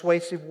involve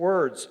persuasive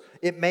words.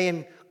 It may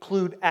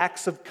include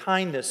acts of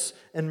kindness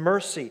and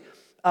mercy,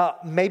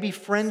 maybe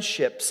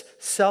friendships,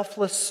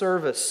 selfless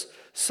service,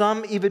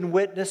 some even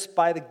witnessed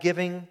by the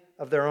giving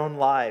of their own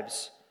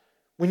lives.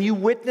 When you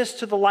witness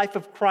to the life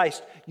of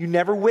Christ, you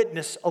never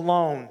witness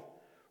alone.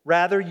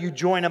 Rather, you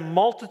join a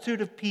multitude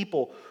of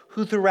people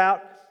who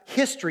throughout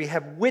history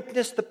have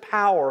witnessed the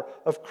power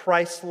of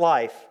Christ's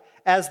life.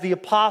 As the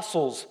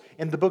apostles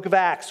in the book of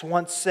Acts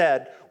once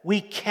said,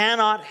 we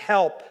cannot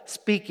help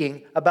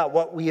speaking about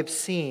what we have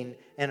seen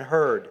and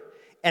heard.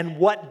 And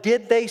what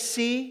did they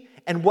see?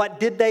 And what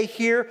did they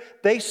hear?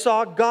 They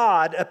saw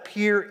God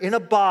appear in a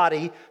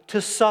body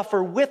to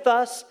suffer with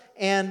us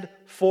and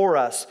for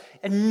us.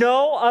 And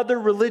no other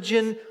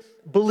religion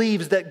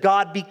believes that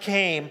God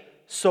became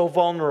so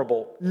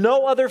vulnerable.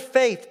 No other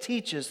faith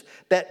teaches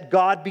that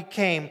God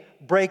became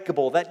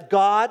breakable, that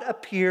God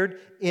appeared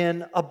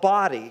in a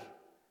body.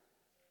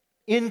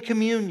 In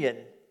communion,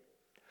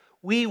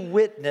 we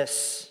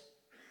witness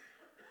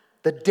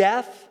the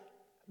death,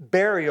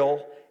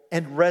 burial,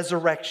 and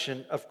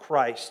resurrection of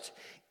Christ.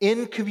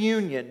 In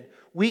communion,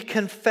 we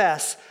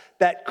confess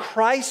that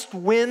Christ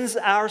wins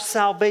our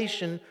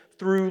salvation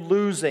through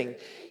losing.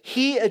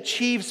 He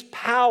achieves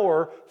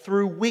power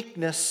through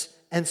weakness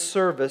and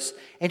service,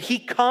 and He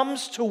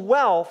comes to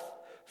wealth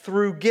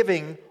through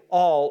giving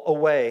all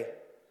away.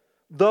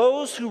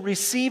 Those who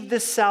receive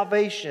this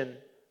salvation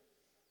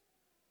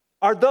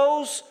are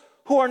those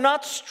who are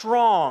not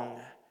strong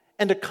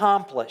and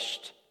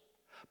accomplished,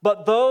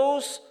 but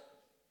those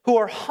who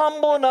are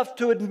humble enough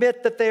to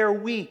admit that they are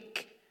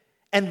weak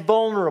and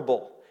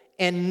vulnerable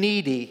and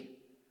needy.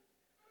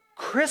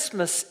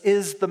 Christmas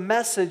is the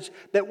message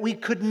that we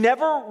could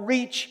never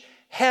reach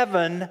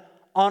heaven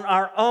on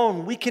our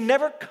own. We can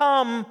never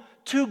come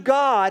to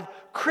God.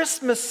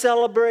 Christmas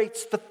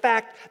celebrates the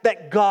fact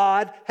that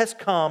God has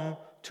come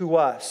to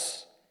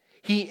us.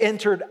 He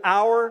entered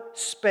our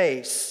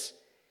space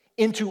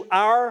into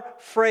our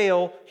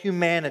frail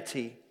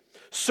humanity,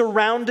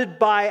 surrounded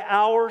by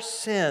our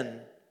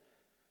sin,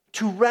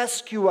 to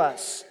rescue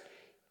us.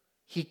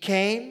 He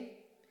came,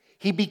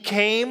 He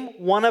became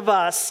one of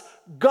us.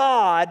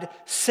 God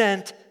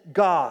sent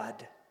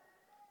God.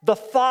 The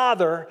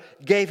Father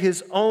gave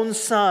His own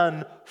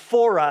Son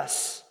for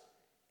us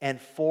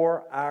and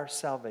for our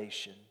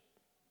salvation.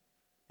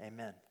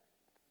 Amen.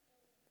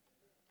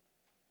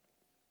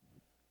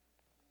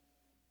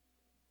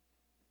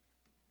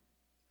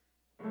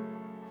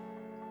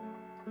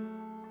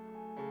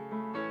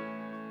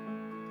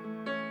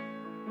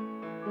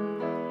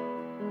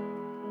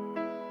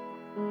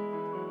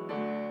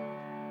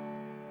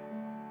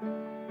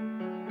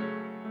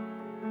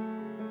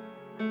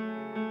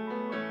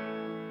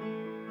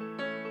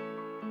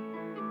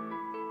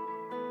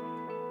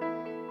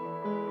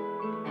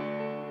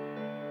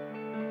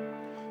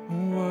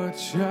 What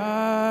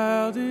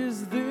child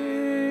is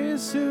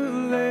this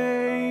who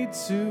laid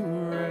to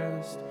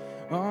rest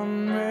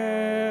on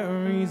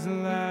Mary's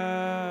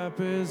lap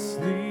is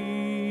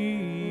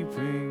sleeping,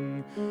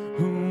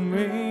 whom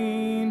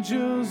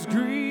angels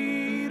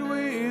greet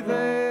with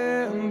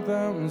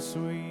anthems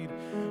sweet,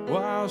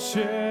 while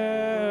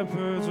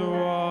shepherds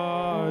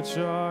watch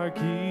are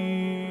keeping?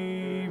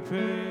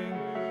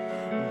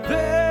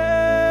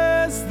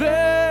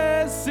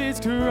 This is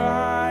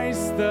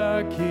Christ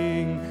the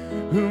King,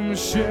 whom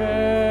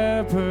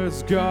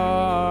shepherds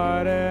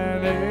guard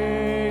and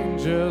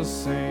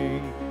angels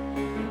sing.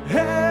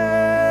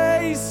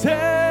 Haste,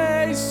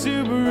 haste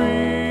to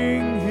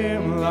bring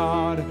Him,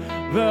 Lord,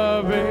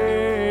 the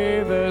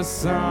babe, the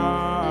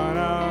Son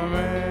of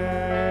Mary.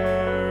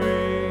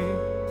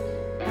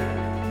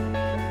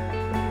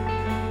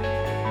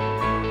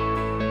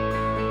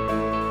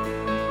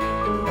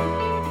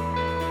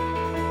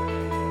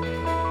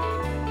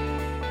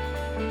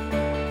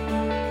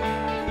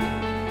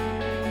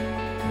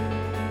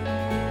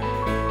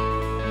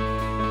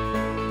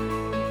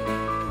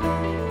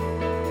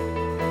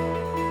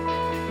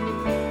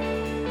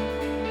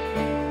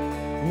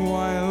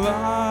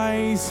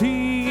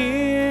 He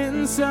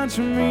in such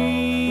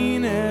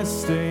mean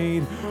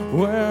estate,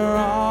 where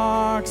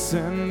ox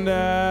and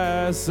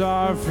ass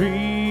are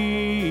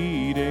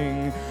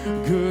feeding?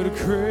 Good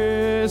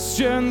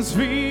Christians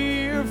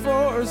fear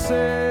for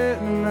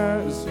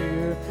sinners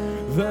here,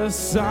 the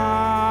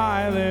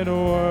silent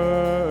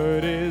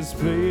word is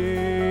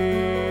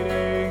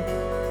pleading.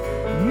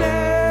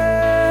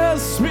 Nail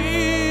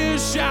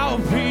spears shall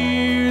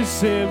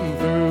pierce Him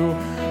through,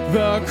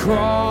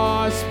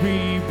 cross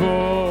be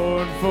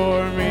borne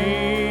for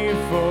me,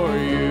 for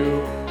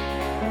you.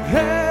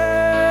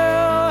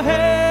 Hail,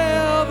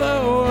 hail, the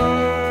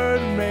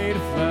Word made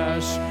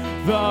flesh,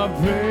 the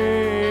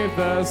babe,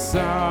 the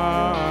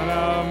Son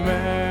of Mary.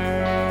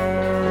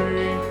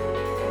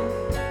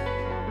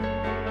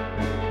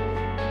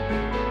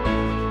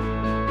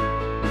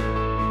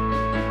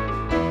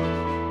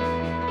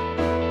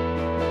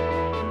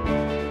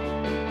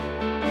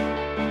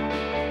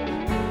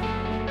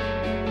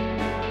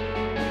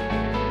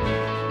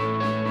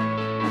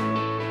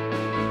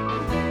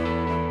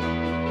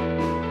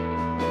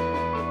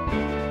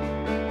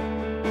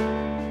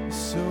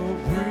 So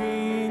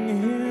bring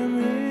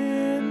him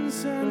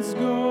incense,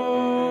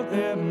 gold,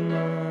 and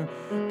myrrh.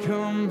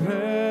 Come,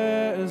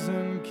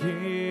 peasant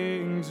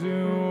king,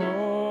 to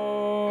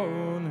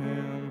own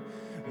him.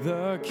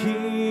 The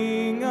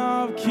King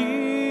of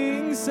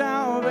kings,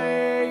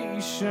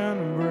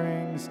 salvation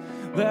brings.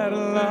 Let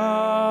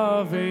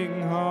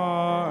loving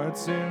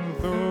hearts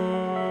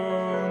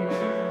enthrone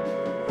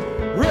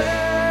him.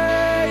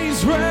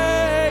 Raise,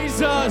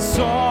 raise a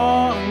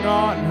song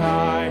on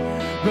high.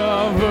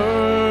 The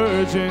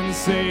Virgin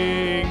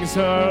sings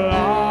her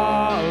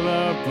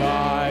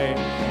lullaby.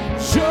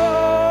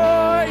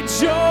 Joy,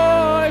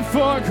 joy,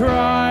 for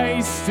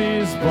Christ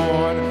is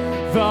born,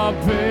 the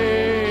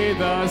babe,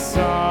 the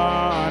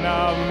Son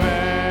of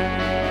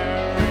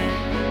Mary.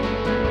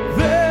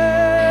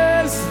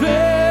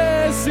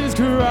 This is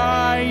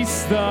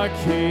Christ the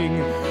King,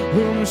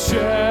 whom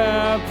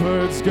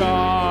shepherds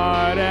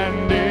guard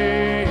and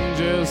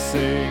angels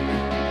sing.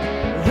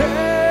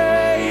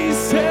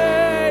 Haste,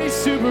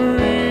 haste to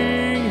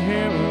bring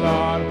him,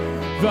 Lord,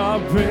 the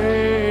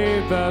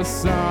babe, the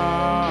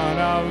Son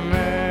of Mary.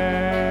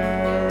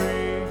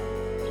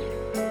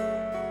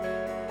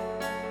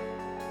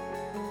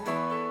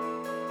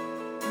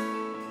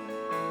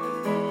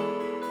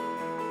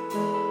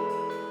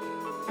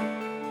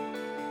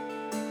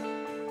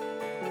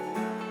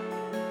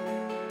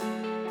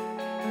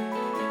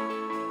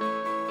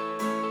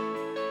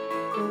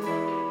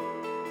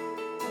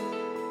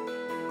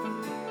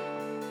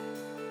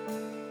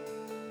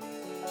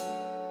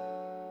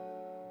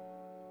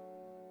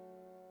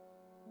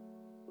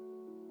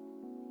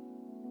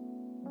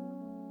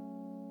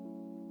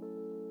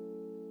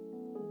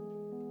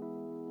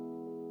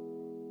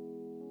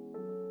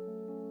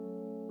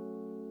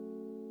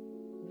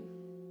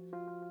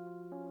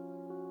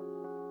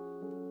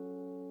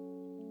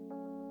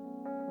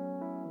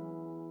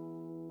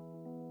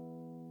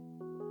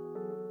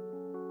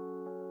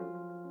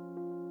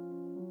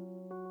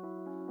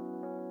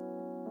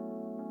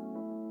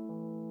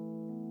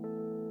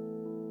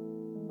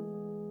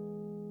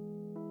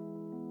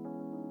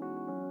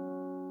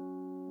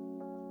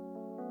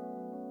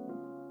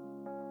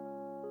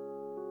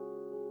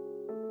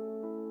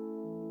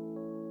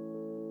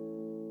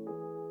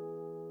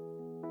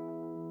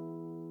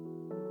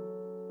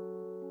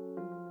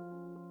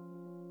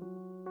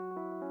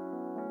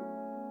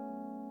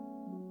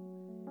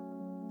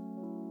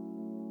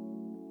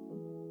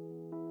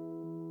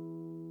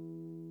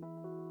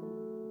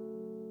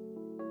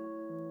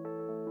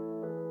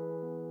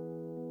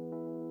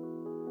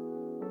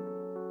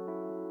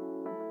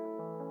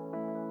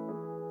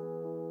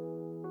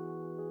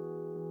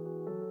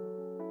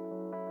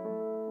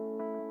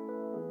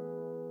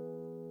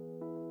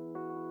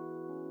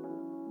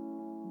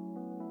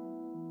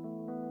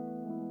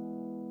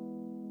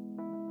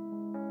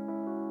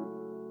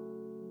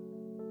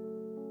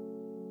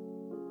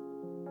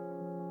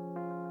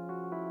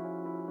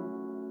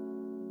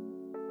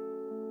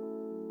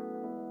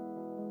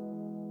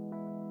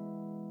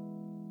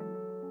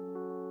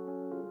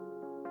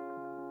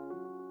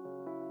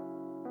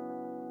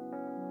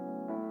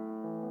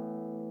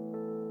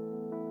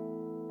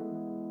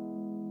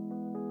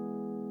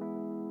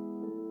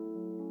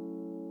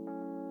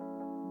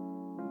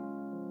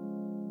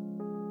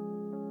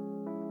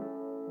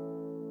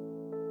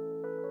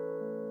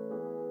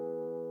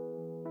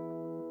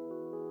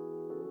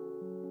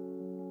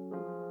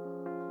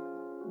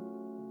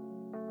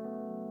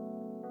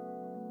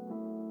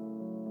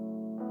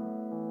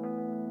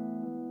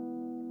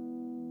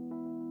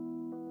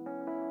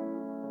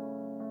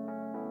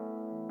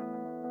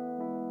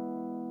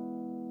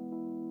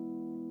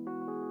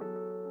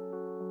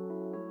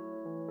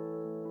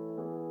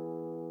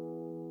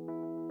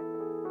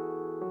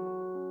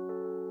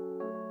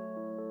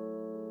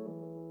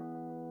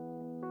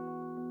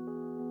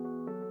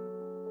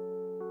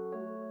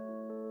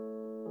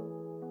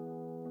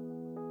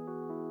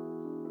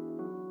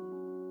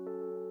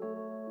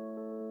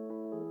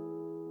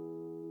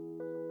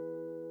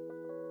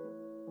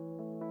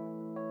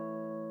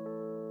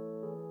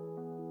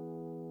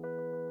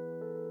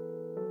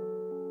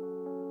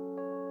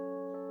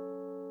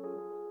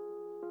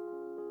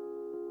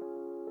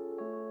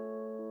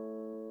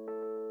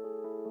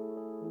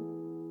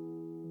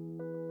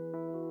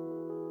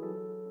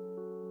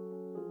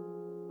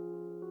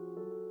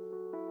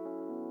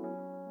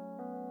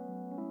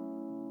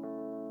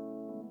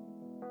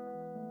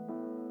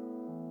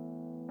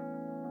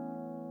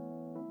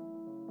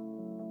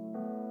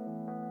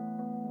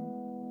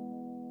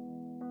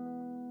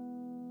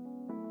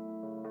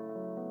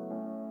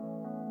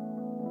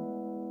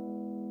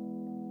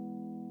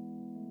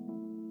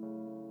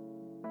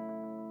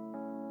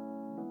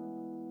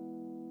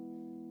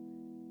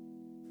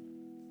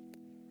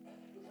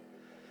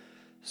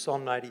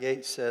 Psalm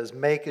 98 says,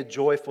 "Make a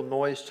joyful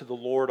noise to the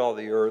Lord, all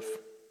the earth.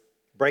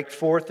 Break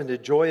forth into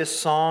joyous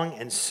song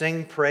and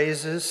sing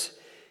praises.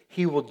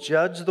 He will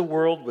judge the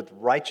world with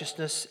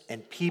righteousness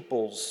and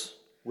peoples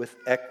with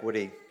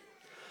equity."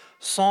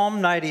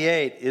 Psalm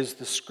 98 is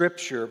the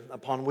scripture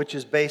upon which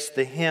is based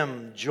the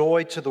hymn,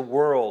 "Joy to the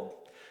World."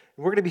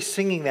 We're going to be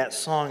singing that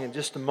song in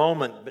just a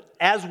moment, but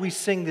as we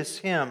sing this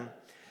hymn,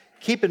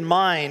 keep in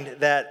mind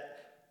that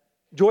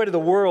Joy to the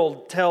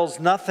World tells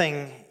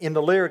nothing in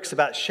the lyrics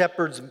about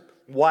shepherds,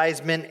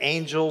 wise men,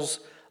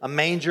 angels, a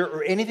manger,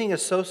 or anything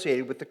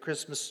associated with the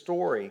Christmas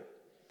story.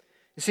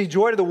 You see,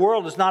 Joy to the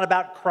World is not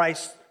about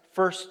Christ's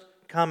first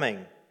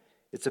coming.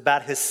 It's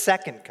about his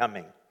second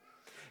coming.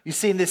 You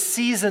see, in this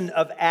season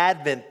of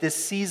Advent, this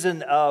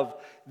season of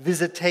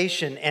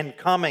visitation and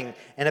coming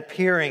and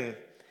appearing,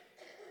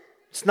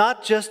 it's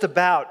not just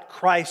about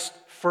Christ's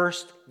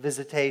first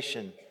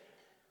visitation,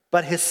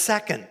 but his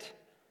second.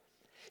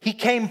 He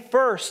came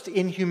first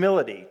in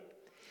humility.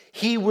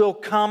 He will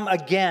come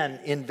again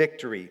in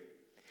victory.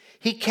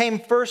 He came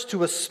first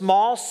to a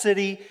small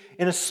city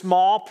in a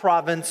small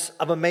province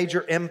of a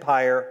major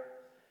empire.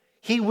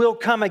 He will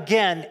come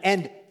again,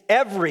 and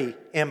every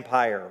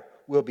empire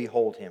will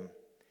behold him.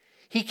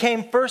 He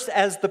came first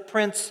as the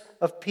Prince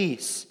of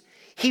Peace.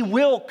 He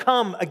will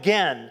come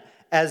again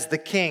as the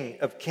King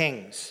of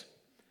Kings.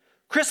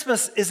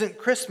 Christmas isn't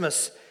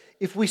Christmas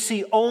if we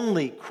see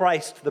only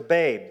Christ the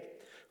babe.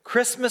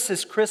 Christmas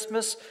is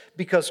Christmas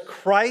because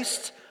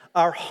Christ,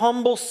 our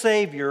humble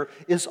Savior,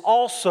 is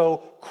also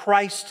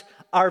Christ,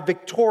 our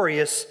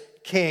victorious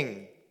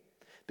King.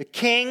 The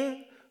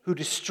King who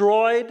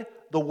destroyed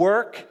the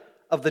work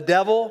of the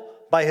devil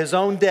by his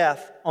own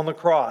death on the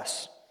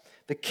cross.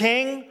 The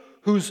King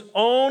whose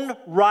own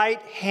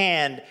right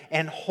hand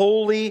and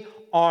holy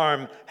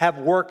arm have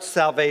worked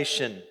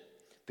salvation.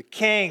 The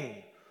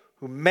King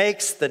who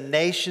makes the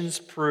nations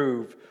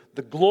prove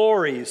the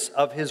glories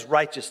of his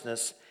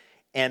righteousness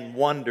and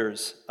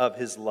wonders of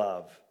his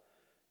love.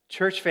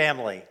 Church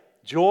family,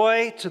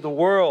 joy to the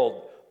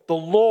world. The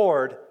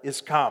Lord is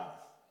come.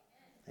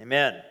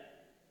 Amen.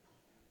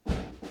 Why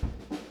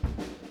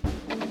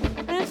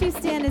don't you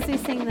stand as we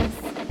sing this?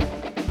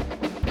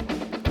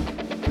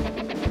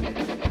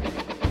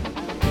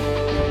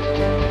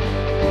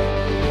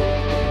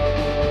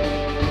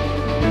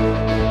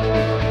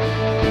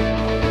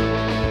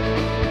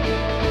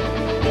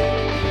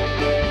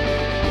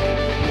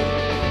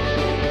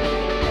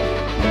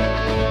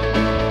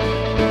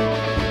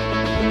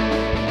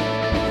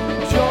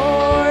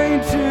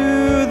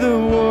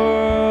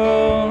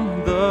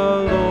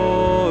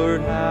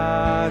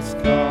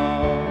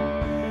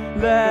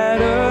 Let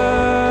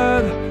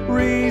earth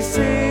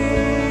receive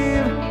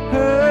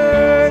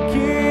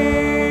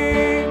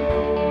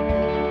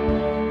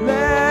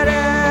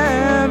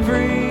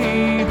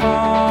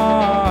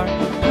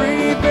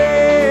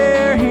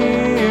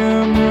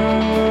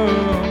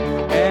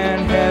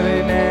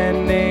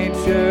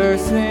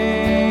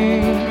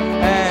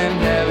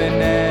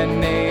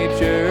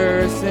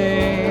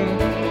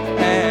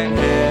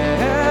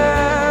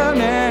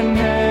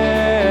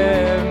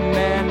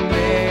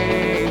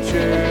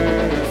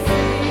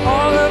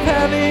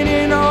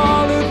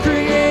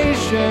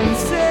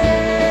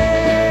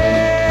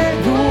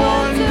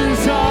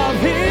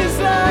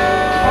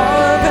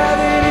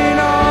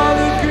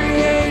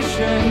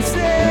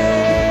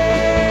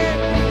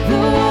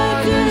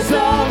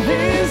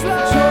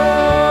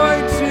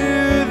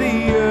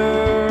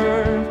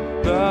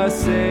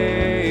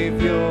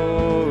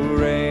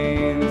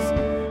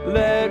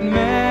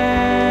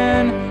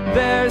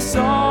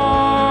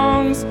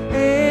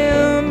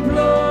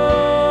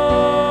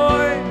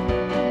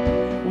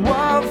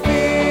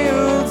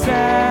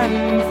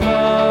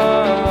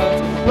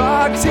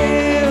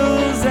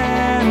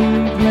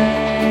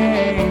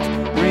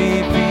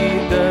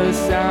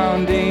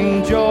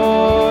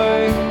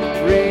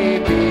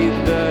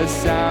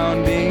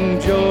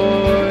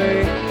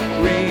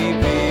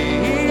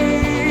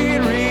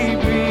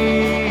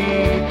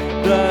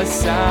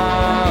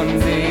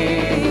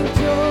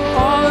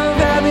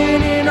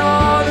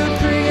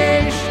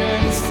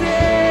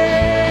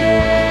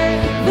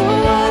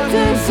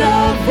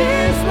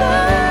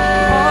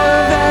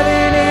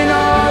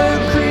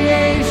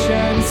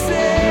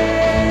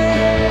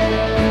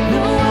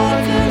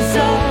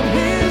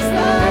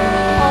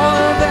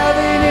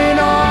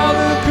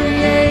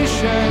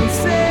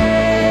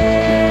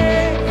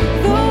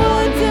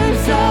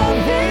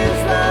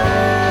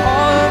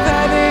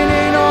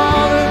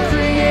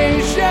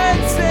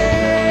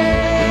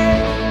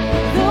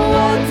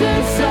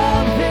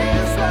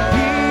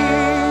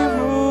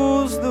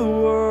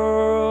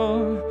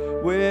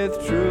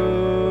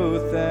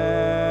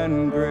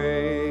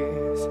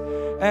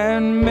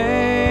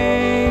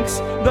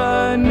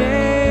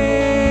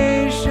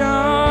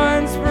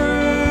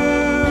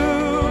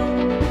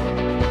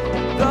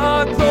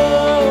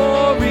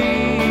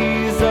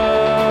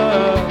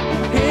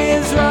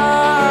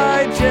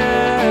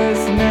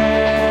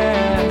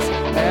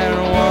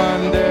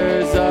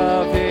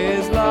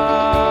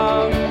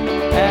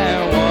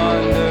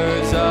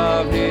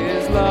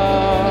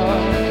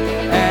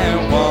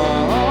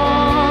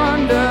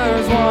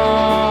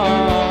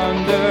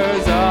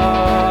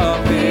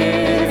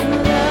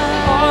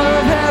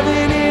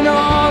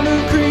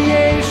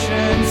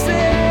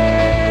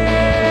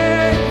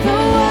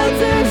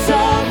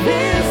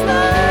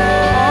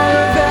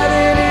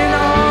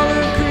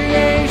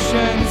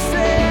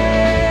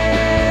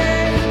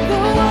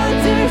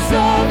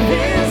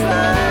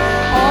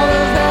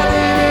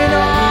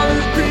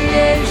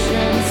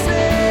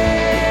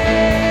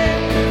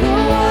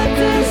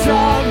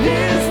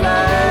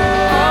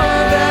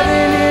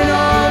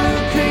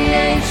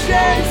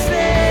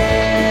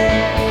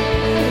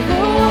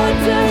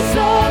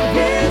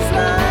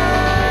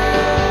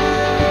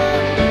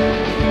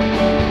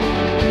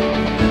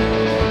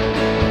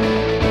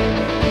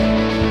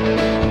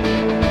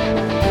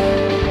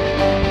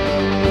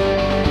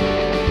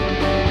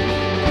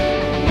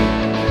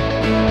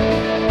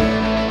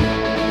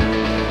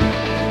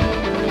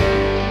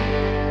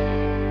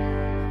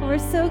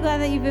so glad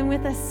that you've been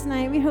with us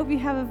tonight. We hope you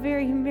have a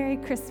very Merry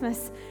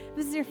Christmas. If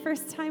this is your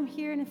first time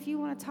here, and if you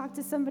want to talk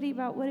to somebody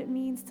about what it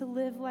means to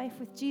live life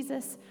with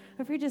Jesus,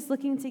 or if you're just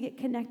looking to get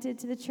connected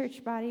to the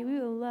church body, we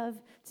would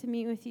love to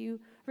meet with you.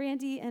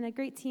 Randy and a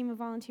great team of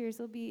volunteers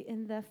will be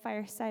in the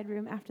fireside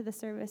room after the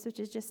service, which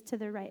is just to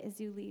the right as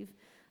you leave.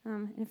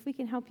 And if we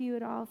can help you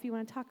at all, if you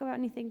want to talk about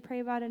anything, pray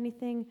about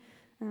anything,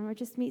 or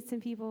just meet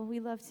some people, we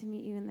love to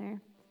meet you in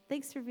there.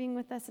 Thanks for being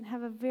with us, and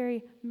have a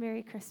very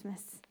Merry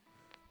Christmas.